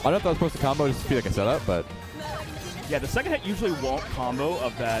 I don't know if that was supposed to combo just to be like a setup, but yeah, the second hit usually won't combo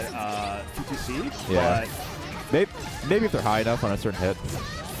of that 2-2C. Yeah. But maybe if they're high enough on a certain hit.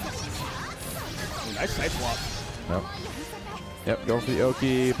 Ooh, nice side swap. Yep, going for the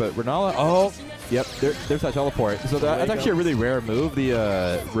Oki, but Rennala. Oh, yep, there's that teleport. So that's actually a really rare move.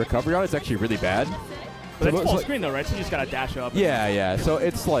 The recovery on it's actually really bad. But it's full screen though, right? So you just gotta dash up. Yeah. So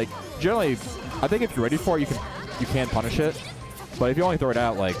it's like generally, I think if you're ready for it, you can punish it. But if you only throw it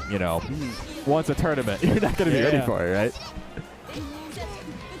out like once a tournament, you're not gonna be ready for it, right?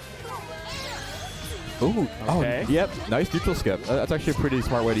 Ooh, okay. Oh, yep, nice neutral skip. That's actually a pretty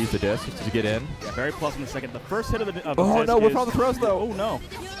smart way to use the disc just to get in. Yeah, very plus in the second. The first hit of the disc no, we're from the throws though. Oh no.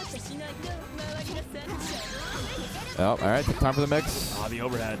 Oh, all right, time for the mix. Ah, the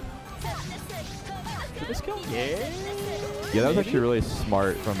overhead. Did this kill? Yeah. Yeah, that was actually really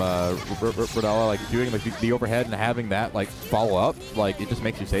smart from Rennala, like doing like the overhead and having that like follow up, like it just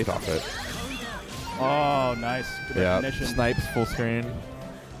makes you safe off it. Oh, nice. Good recognition. Snipes full screen.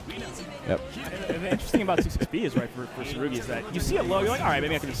 Yep. And the interesting about 66B is, right, for Tsurugi is that you see it low, you're like, all right,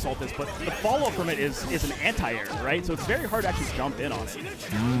 maybe I can assault this, but the follow-up from it is an anti-air, right? So it's very hard to actually jump in on it.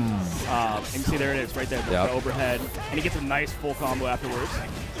 And you see there it is, right there, the overhead. And he gets a nice full combo afterwards.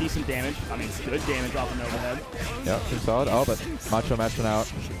 Decent damage. I mean, good damage off an overhead. Yep, pretty solid. Oh, but Macho matching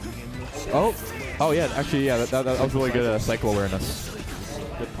out. Oh yeah, actually, yeah, that was really good cycle awareness.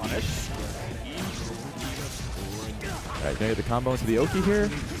 Good punish. All right, gonna get the combo into the Oki here.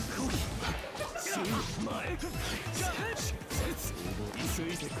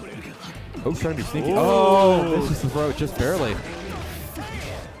 Oh, trying to be sneaky. Oh, this is the throw, just barely.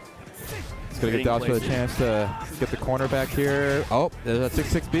 It's gonna get Dostrow a chance to get the corner back here. Oh, there's that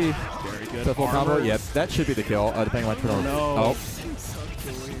 6-6B. Very good. Full combo. Yep, that should be the kill, depending on what no.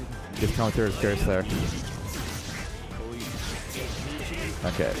 Gets counter scarce there.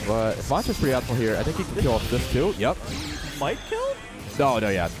 Okay, but if Macho's pretty optimal here, I think he can kill off this too. Yep. Might kill? No,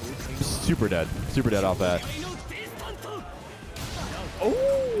 yeah. Super dead. Super dead off that.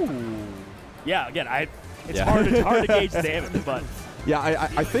 Oh. Yeah, again, it's hard to gauge the damage, but yeah,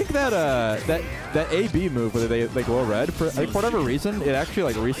 I think that that AB move where they glow red for whatever reason it actually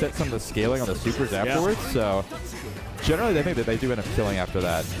like resets some of the scaling on the supers afterwards. So generally they think that they do end up killing after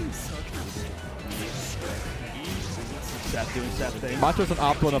that. Seth doing Seth thing. Macho's an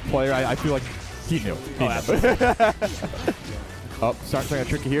optimal enough player. I feel like he knew. Oh, starting to get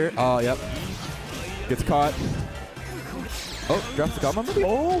tricky here. Oh, yep. Gets caught. Oh, drops the combo maybe?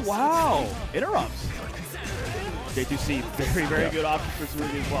 Oh, wow. Interrupts. J2C, very good option for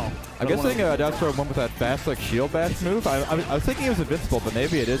Tsurugi as well. I'm guessing Dostrow went with that fast like shield bash move. I was thinking it was invincible, but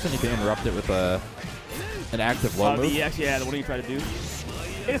maybe it isn't. You can interrupt it with an active low move. The one you try to do.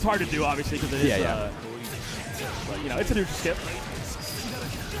 It's hard to do, obviously, because it is. But, you know, it's a neutral skip.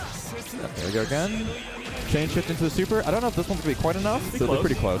 There we go again. Chain shift into the super. I don't know if this one's going to be quite enough. They're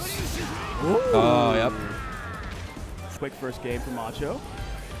pretty close. Oh, yep. Quick first game for Macho.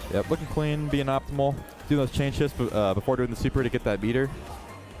 Yep, looking clean, being optimal. Doing those chain shifts before doing the super to get that meter.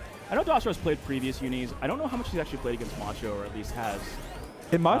 I know Dostrow's played previous unis. I don't know how much he's actually played against Macho, or at least has.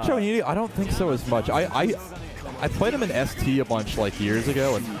 In Macho and Uni, I don't think so as much. I played him in ST a bunch like years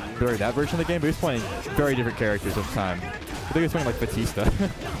ago, and during that version of the game, but he was playing very different characters at the time. I think he was playing like Batista. Well,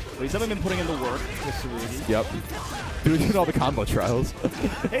 he's definitely been putting in the work with Tsurugi. Yep. Doing all the combo trials.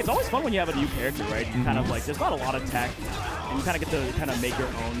 Hey, it's always fun when you have a new character, right? You kind of like, there's not a lot of tech, and you kind of get to kind of make your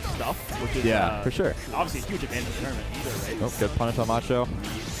own stuff, which is for sure. Obviously a huge advantage in the tournament either, right? Oh, good punish on Macho.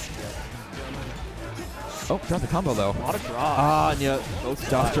 Oh, dropped the combo though. A lot of drops. Ah, and yeah.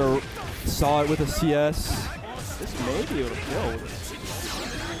 Dostrow saw it with a CS. This may be able to kill.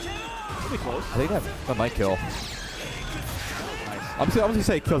 Pretty close. I think that might kill. I'm just gonna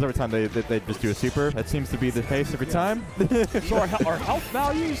say it kills every time they just do a super. That seems to be the case every time. So are health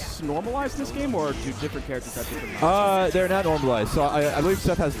values normalized in this game, or do different characters have different values? They're not normalized. So I believe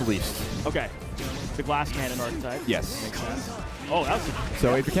Seth has the least. Okay. The glass cannon archetype. Yes. Makes sense. Oh, that's.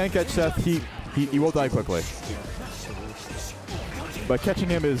 So if you can't catch Seth, he will die quickly. But catching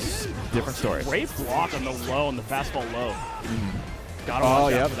him is a different story. Great block on the low and the fastball low. Gotta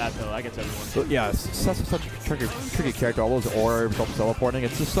watch out for that though. That gets everyone. But yeah, Seth's such a tricky character. All those orbs, all the teleporting.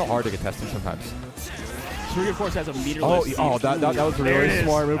 It's just so hard to get tested sometimes. Tsurugi, of course, has a meterless. That was a really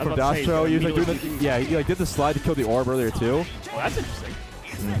smart move from Dostrow. He was like doing the, he like did the slide to kill the orb earlier too. Oh, that's interesting.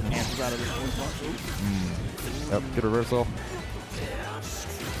 Cancels out of this one spot. Yep, good reversal.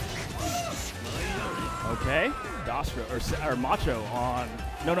 Okay, Dostrow or Macho on.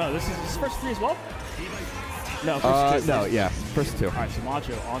 No, this is his first three as well. No, first two. No, yeah, first two. All right, so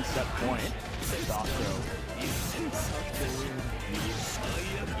Macho on set point. Dostrow.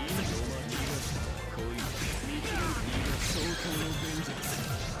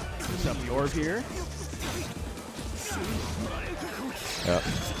 Puts up the orb here. Yep.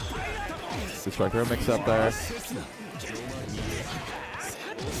 The striker mix up there.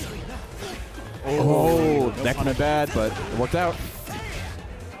 Oh, that kind of bad, but it worked out.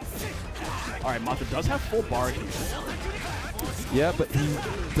 All right, Macho does have full bar here. Yeah, but he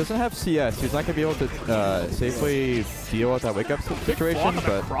doesn't have CS. He's not going to be able to safely deal with that wake-up situation.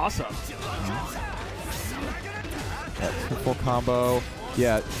 But cross-up. Yeah, full combo.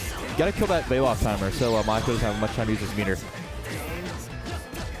 Yeah, you got to kill that Velox timer, so Macho doesn't have much time to use his meter.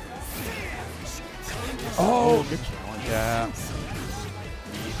 Oh, good challenge. Yeah.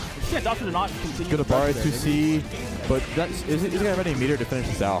 Yeah, Dostrow did not continue. Gonna bar it 2C, but isn't gonna have any meter to finish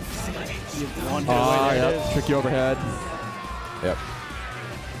this out. Yep. Tricky overhead. Yep.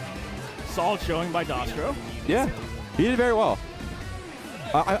 Solid showing by Dostrow. Yeah, he did very well.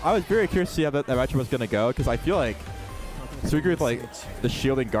 I was very curious to see how that match was gonna go, because I feel like Tsurugi with like the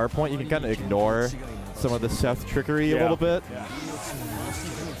shielding guard point, you can kind of ignore some of the Seth trickery a little bit. Yeah.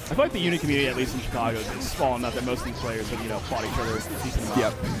 I feel like the Uni community, at least in Chicago, is small enough that most of these players have, fought each other a decent amount.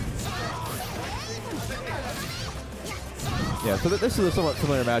 Yep. Yeah, so this is a somewhat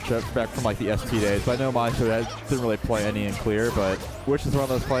similar matchup back from like the ST days, but I know Macho didn't really play any in clear, but Wish is one of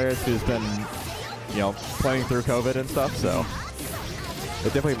those players who's been, playing through COVID and stuff, so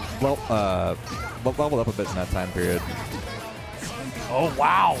it definitely leveled up a bit in that time period. Oh,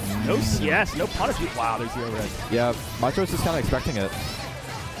 wow. No CS, no punishment. Wow, there's the overhead. Yeah, Macho was just kind of expecting it.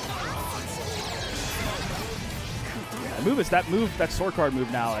 That sword card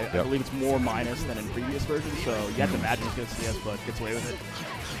move now, I believe it's more minus than in previous versions, so you have to imagine he's going to CS, but gets away with it.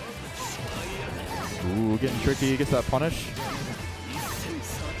 Ooh, getting tricky, gets that punish.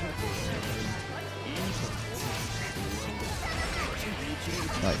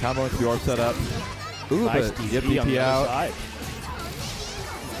 All right, combo into the orb setup. Ooh, nice but yep, DP out. Side.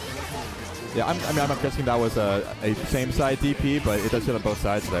 Yeah, I'm guessing that was a same side DP, but it does hit on both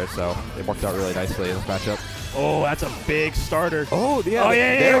sides there, so it worked out really nicely in this matchup. Oh, that's a big starter. Oh, yeah. Oh,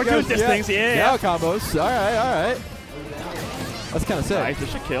 yeah, we're doing these things. Yeah. Combos. All right. That's kind of sick. Nice. This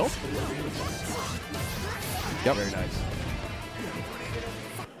should kill. Yep. Very nice.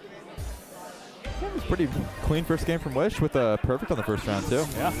 It was pretty clean first game from Wish with a perfect on the first round, too.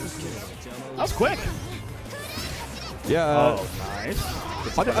 Yeah. That was quick. Yeah. Oh, nice.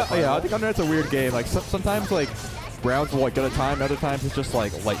 I think Undernight's a weird game. Like sometimes like rounds will like go to time, other times it's just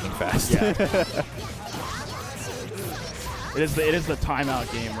like lightning fast. Yeah. It is the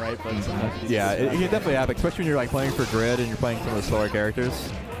timeout game, right? But yeah, it can definitely happen, especially when you're like playing for grid and you're playing some of the slower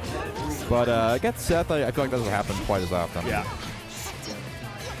characters. But against Seth, I feel like that doesn't happen quite as often. Yeah.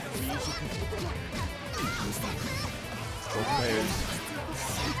 Both players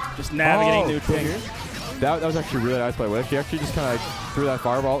just navigating neutral here. That was actually really nice by Wish. He actually just kind of threw that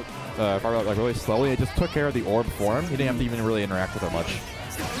fireball like really slowly. It just took care of the orb for him. He didn't have to even really interact with it much.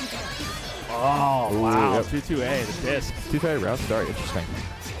 Oh, wow. Yep. 2-2-A, the disc. 2-2 round start. Interesting.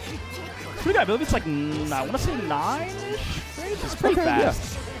 It's pretty good. I believe it's like, I want to say 9-ish range. It's pretty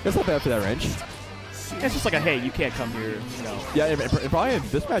fast. Yeah. It's not bad for that range. It's just like a, hey, you can't come here, you know. Yeah, and probably in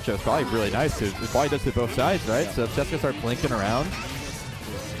this matchup, it's probably really nice because it probably does to both sides, right? So Seth's going to start blinking around.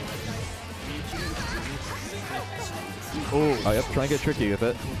 Oh, yep, trying to get tricky with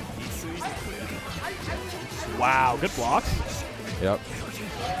it. Wow, good blocks. Yep.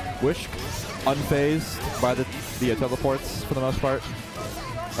 Wish unfazed by the teleports for the most part.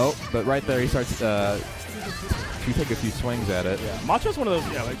 Oh, but right there he starts to take a few swings at it. Yeah. Macho's one of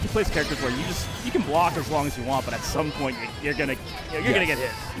those, like he plays characters where you can block as long as you want, but at some point you're gonna gonna get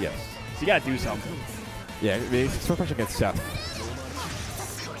hit. Yes. So you gotta do something. Yeah, it's so much against Seth.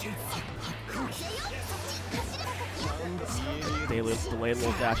 Delayed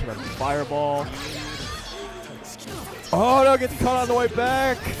little dash about the fireball. Oh no, gets caught on the way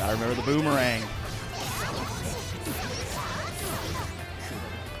back. Gotta remember the boomerang.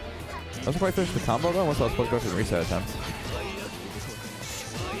 I was quite finished the combo though, once I was supposed to go through the reset attempts.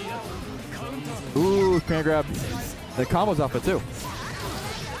 Ooh, can grab. The combo's off it too.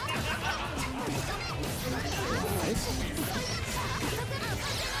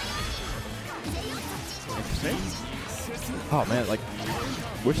 Interesting. Oh man, like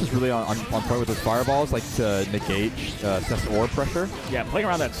Wish is really on point with his fireballs, like to negate Seth's orb pressure. Yeah, playing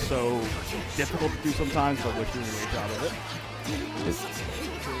around that's so difficult to do sometimes, but Wish doing a great job of it.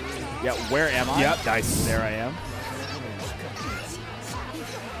 Yeah, where am I? Yep, nice. There I am.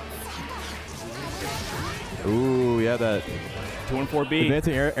 Ooh, yeah, that 2-4B.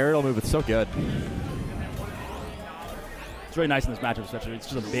 advancing aerial move is so good. It's really nice in this matchup, especially. It's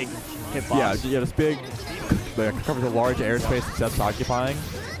just a big hitbox. Yeah, this big, covers a large airspace that Seth's occupying.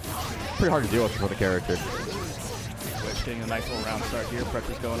 Pretty hard to deal with for the character. Wish getting a nice little round start here.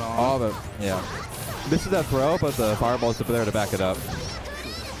 Pressure's going on. Oh, yeah. This is that throw, but the fireball's there to back it up.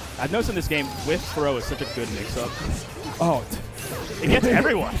 I've noticed in this game, with throw is such a good mix-up. Oh, it gets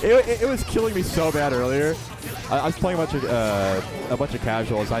everyone. It was killing me so bad earlier. I was playing a bunch of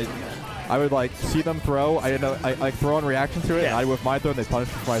casuals. I would like see them throw. I like throw in reaction to it. And I whip my throw, and they punish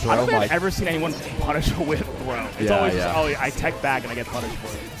me for my throw. I don't think I've ever seen anyone punish a whip throw. It's always just, oh, I tech back and I get punished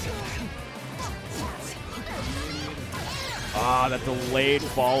for it. Ah, that delayed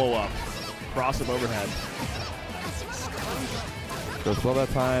follow-up. Cross of overhead. Goes slow that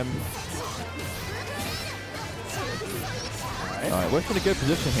time. All right, Wish in a good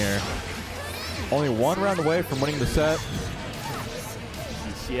position here. Only one round away from winning the set.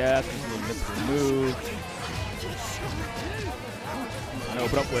 DCS, missed the move. And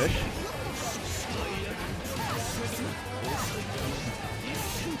open up Wish.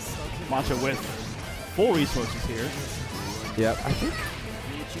 Macho with full resources here. Yep, I think.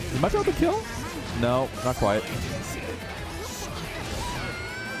 Is Macho the kill? No, not quite.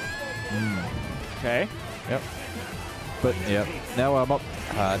 Okay. Yep. But yep. Now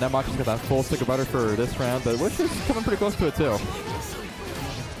now Macho's got that full stick of butter for this round, but Wish is coming pretty close to it too.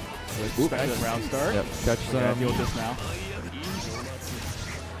 Good round start. Yep. Catch some. Deal with this now.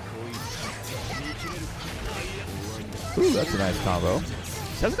 Ooh, that's a nice combo.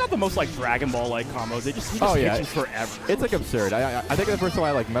 Seth's got the most like Dragon Ball like combos. He just hitches forever. It's like absurd. I think the first time I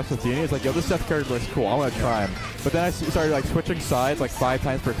like messed with Uni, it's like, yo, this Seth character looks cool. I want to try him. But then I started like switching sides like 5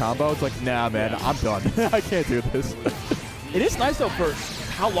 times per combo. It's like, nah, man, I'm done. I can't do this. It is nice though for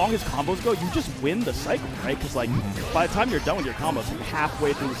how long his combos go. You just win the cycle, right? Because like by the time you're done with your combos, you're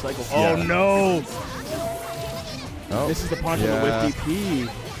halfway through the cycle. Oh no! Oh, this is the punishment with DP.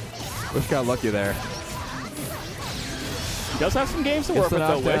 Wish got lucky there. He does have some games to work with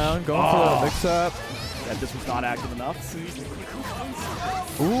though, Wish. Going for the mix-up. Yeah, this was not active enough.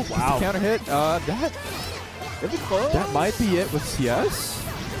 Ooh, wow. Counter hit. That might be it with CS.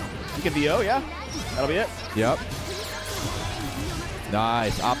 You can VO, yeah. That'll be it. Yep.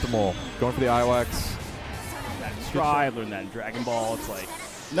 Nice. Optimal. Going for the IOX. Try. I've learned that in Dragon Ball. It's like,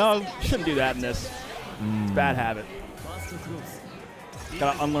 no, shouldn't do that in this. It's a bad habit.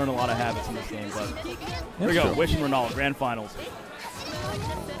 Gotta unlearn a lot of habits in this game, but here we go. True. Wish and Rennala, Grand Finals.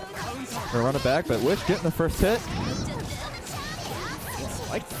 Gonna run it back, but Wish getting the first hit.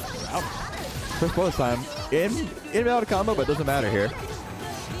 Like that. First blow this time. In and out of combo, but it doesn't matter here.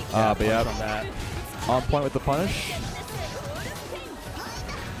 But yeah, on that. On point with the punish.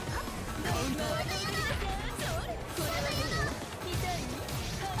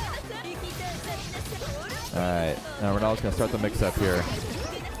 Alright, now Rennala's going to start the mix-up here.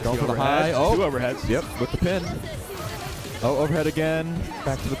 Going for the high. Oh, 2 overheads. Yep, with the pin. Oh, overhead again.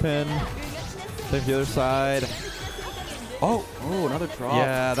 Back to the pin. Take the other side. Oh, another drop.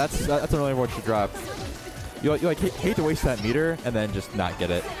 Yeah, that's an really unfortunate drop. You like hate to waste that meter and then just not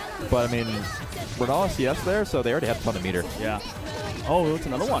get it. But I mean, Rennala CS there, so they already had a ton of meter. Yeah. Oh, it's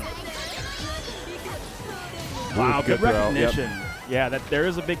another one. Wow, good recognition. Yep. Yeah, there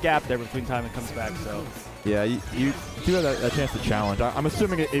is a big gap there between time it comes back. So. Yeah, you do have that chance to challenge. I'm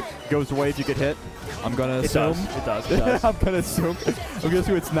assuming it goes away if you get hit. I'm gonna assume. It does. I'm gonna assume. I'm gonna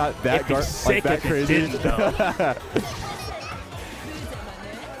assume it's not that like that crazy. It didn't, though.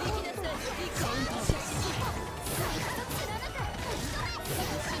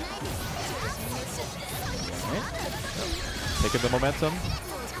 Taking the momentum.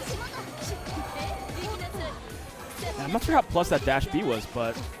 I'm not sure how plus that dash B was,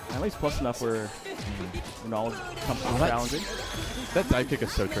 but at least plus enough where Rennala comes challenging. That dive kick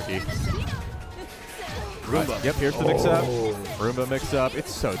is so tricky. Roomba. Yep, here's the mix-up. Roomba mix-up.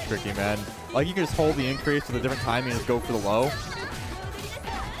 It's so tricky, man. Like, you can just hold the increase with a different timing and just go for the low.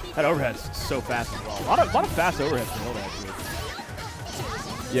 That overhead's so fast as well. A lot of fast overheads from Hilda, actually.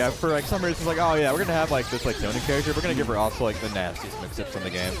 Yeah, for like some reason, it's like, oh yeah, we're gonna have like this like Tourney character. We're gonna give her also like the nastiest mix-ups in the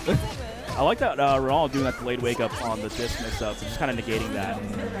game. I like that Rennala doing that delayed wake up on the disc mix-up, just kind of negating that.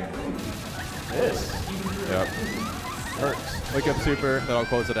 Yep. Hurts. Wake up super, that'll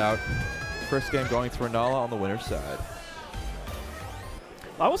close it out. First game going to Rennala on the winner's side.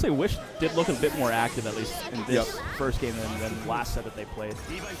 I will say Wish did look a bit more active, at least in this first game than last set that they played.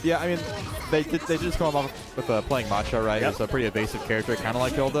 Yeah, I mean, they just come off with playing Macho, right? It's a pretty evasive character, kind of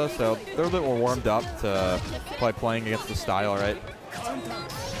like Hilda, so they're a little bit more warmed up to playing against the style, right?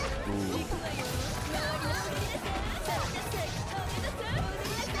 Ooh.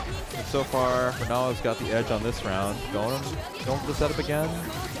 So far, Rennala's got the edge on this round. Going for the setup again.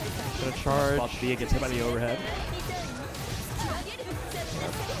 Gonna charge. Spot B gets hit by the overhead.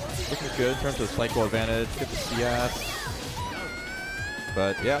 Looking good in terms of cycle advantage. Get the CS.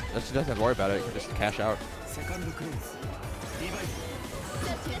 But yeah, she doesn't have to worry about it. You can just cash out.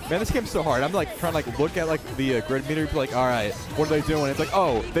 Man, this game's so hard. I'm like trying to like look at like the grid meter, be like, all right, what are they doing? It's like,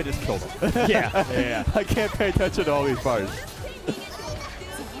 oh, they just killed them. Yeah. I can't pay attention to all these bars.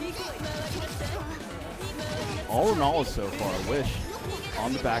 All Rennala so far. Wish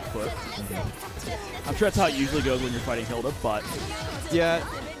on the back foot. I'm sure that's how it usually goes when you're fighting Hilda, but yeah,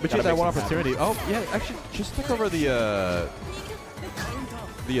 but you had that one opportunity. Oh yeah, actually, just took over the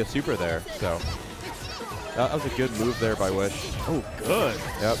super there. So that was a good move there by Wish. Oh, good.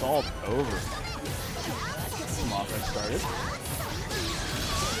 Yep. Salt over. Some offense started.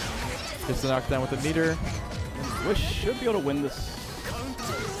 Gets the knockdown with the meter. Wish should be able to win this.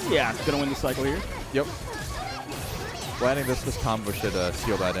 Yeah, gonna win the cycle here. Yep. Landing this combo should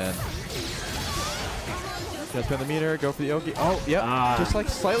seal that in. Gonna spin the meter, go for the Oki. Oh, yep. Just like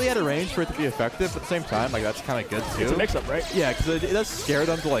slightly out of range for it to be effective, but at the same time, like that's kind of good too. It's a mix-up, right? Yeah, because it does scare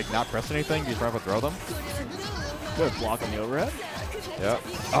them to like not press anything. You try to throw them. Good block on the overhead. Yep.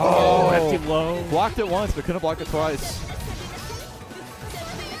 Oh, empty low. Blocked it once, but couldn't block it twice.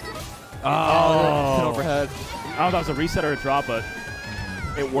 Oh. Overhead. I don't know if that was a reset or a drop, but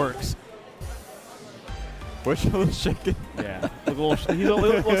it works. Wish a little shaking. Yeah, looks a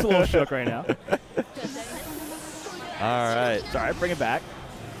little shook right now. All right. Sorry, bring it back.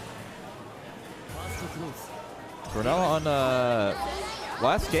 Rennala on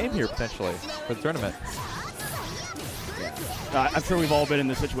last game here potentially for the tournament. I'm sure we've all been in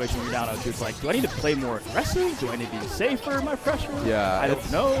this situation when you're down 0-2. It's like, do I need to play more aggressive? Do I need to be safer in my pressure? Yeah, I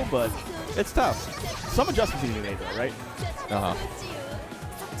don't know, but it's tough. Some adjustments need to be made though, right? Uh-huh.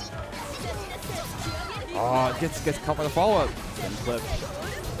 Oh, it gets caught by the follow-up. And flip.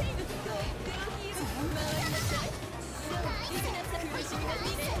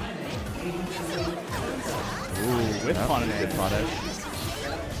 Ooh, with punish. Good punish.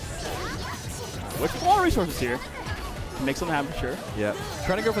 With a lot of resources here. Make something happen for sure. Yeah.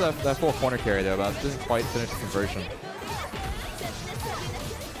 Trying to go for that full corner carry though, but it doesn't quite finish the conversion.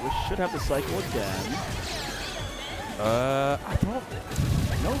 We should have the cycle again. I don't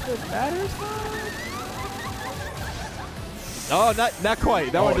know if it matters. Oh, not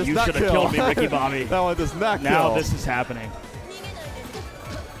quite. That one does not kill. You should have killed me, Ricky Bobby. That one does not kill. Now this is happening.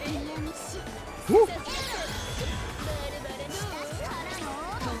 Woo.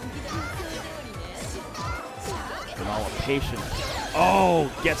 rotation.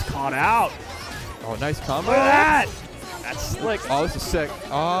 Oh, gets caught out. Oh, nice combo. Look at that. That's slick. Oh, this is sick.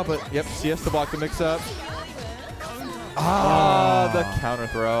 Oh, but yep, CS to block the mix-up. Ah, the counter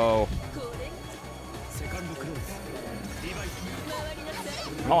throw.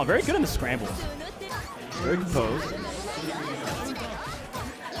 Oh, very good in the scrambles. Very composed.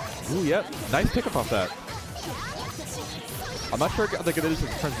 Ooh, yep. Nice pickup off that. I'm not sure how good it is in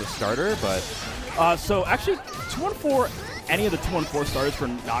terms of the starter, but... So actually, 2-1-4, any of the 2-1-4 starters for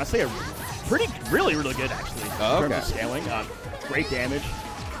Nanase are really good, actually, in terms of scaling. Great damage.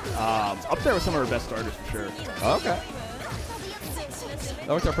 Up there with some of our best starters, for sure. Okay. That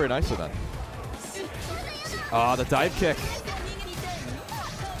worked out pretty nicely, then. The dive kick.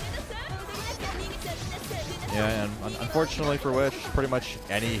 Yeah, and unfortunately for Wish, pretty much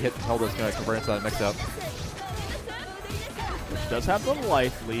any hit from Hilda is going to convert into that mix-up. Which does have the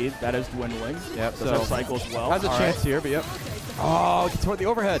life lead. That is dwindling. Yep, does have cycle as well. Has a chance here, but yep. Oh, gets toward the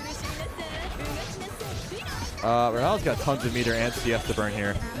overhead. Rennala's got tons of meter and CS to burn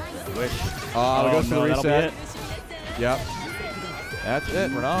here. Wish. Oh, it goes for the reset. Yep. That's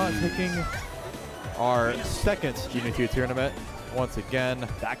it. Rennala taking our second UNI2 tournament once again.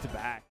 Back to back.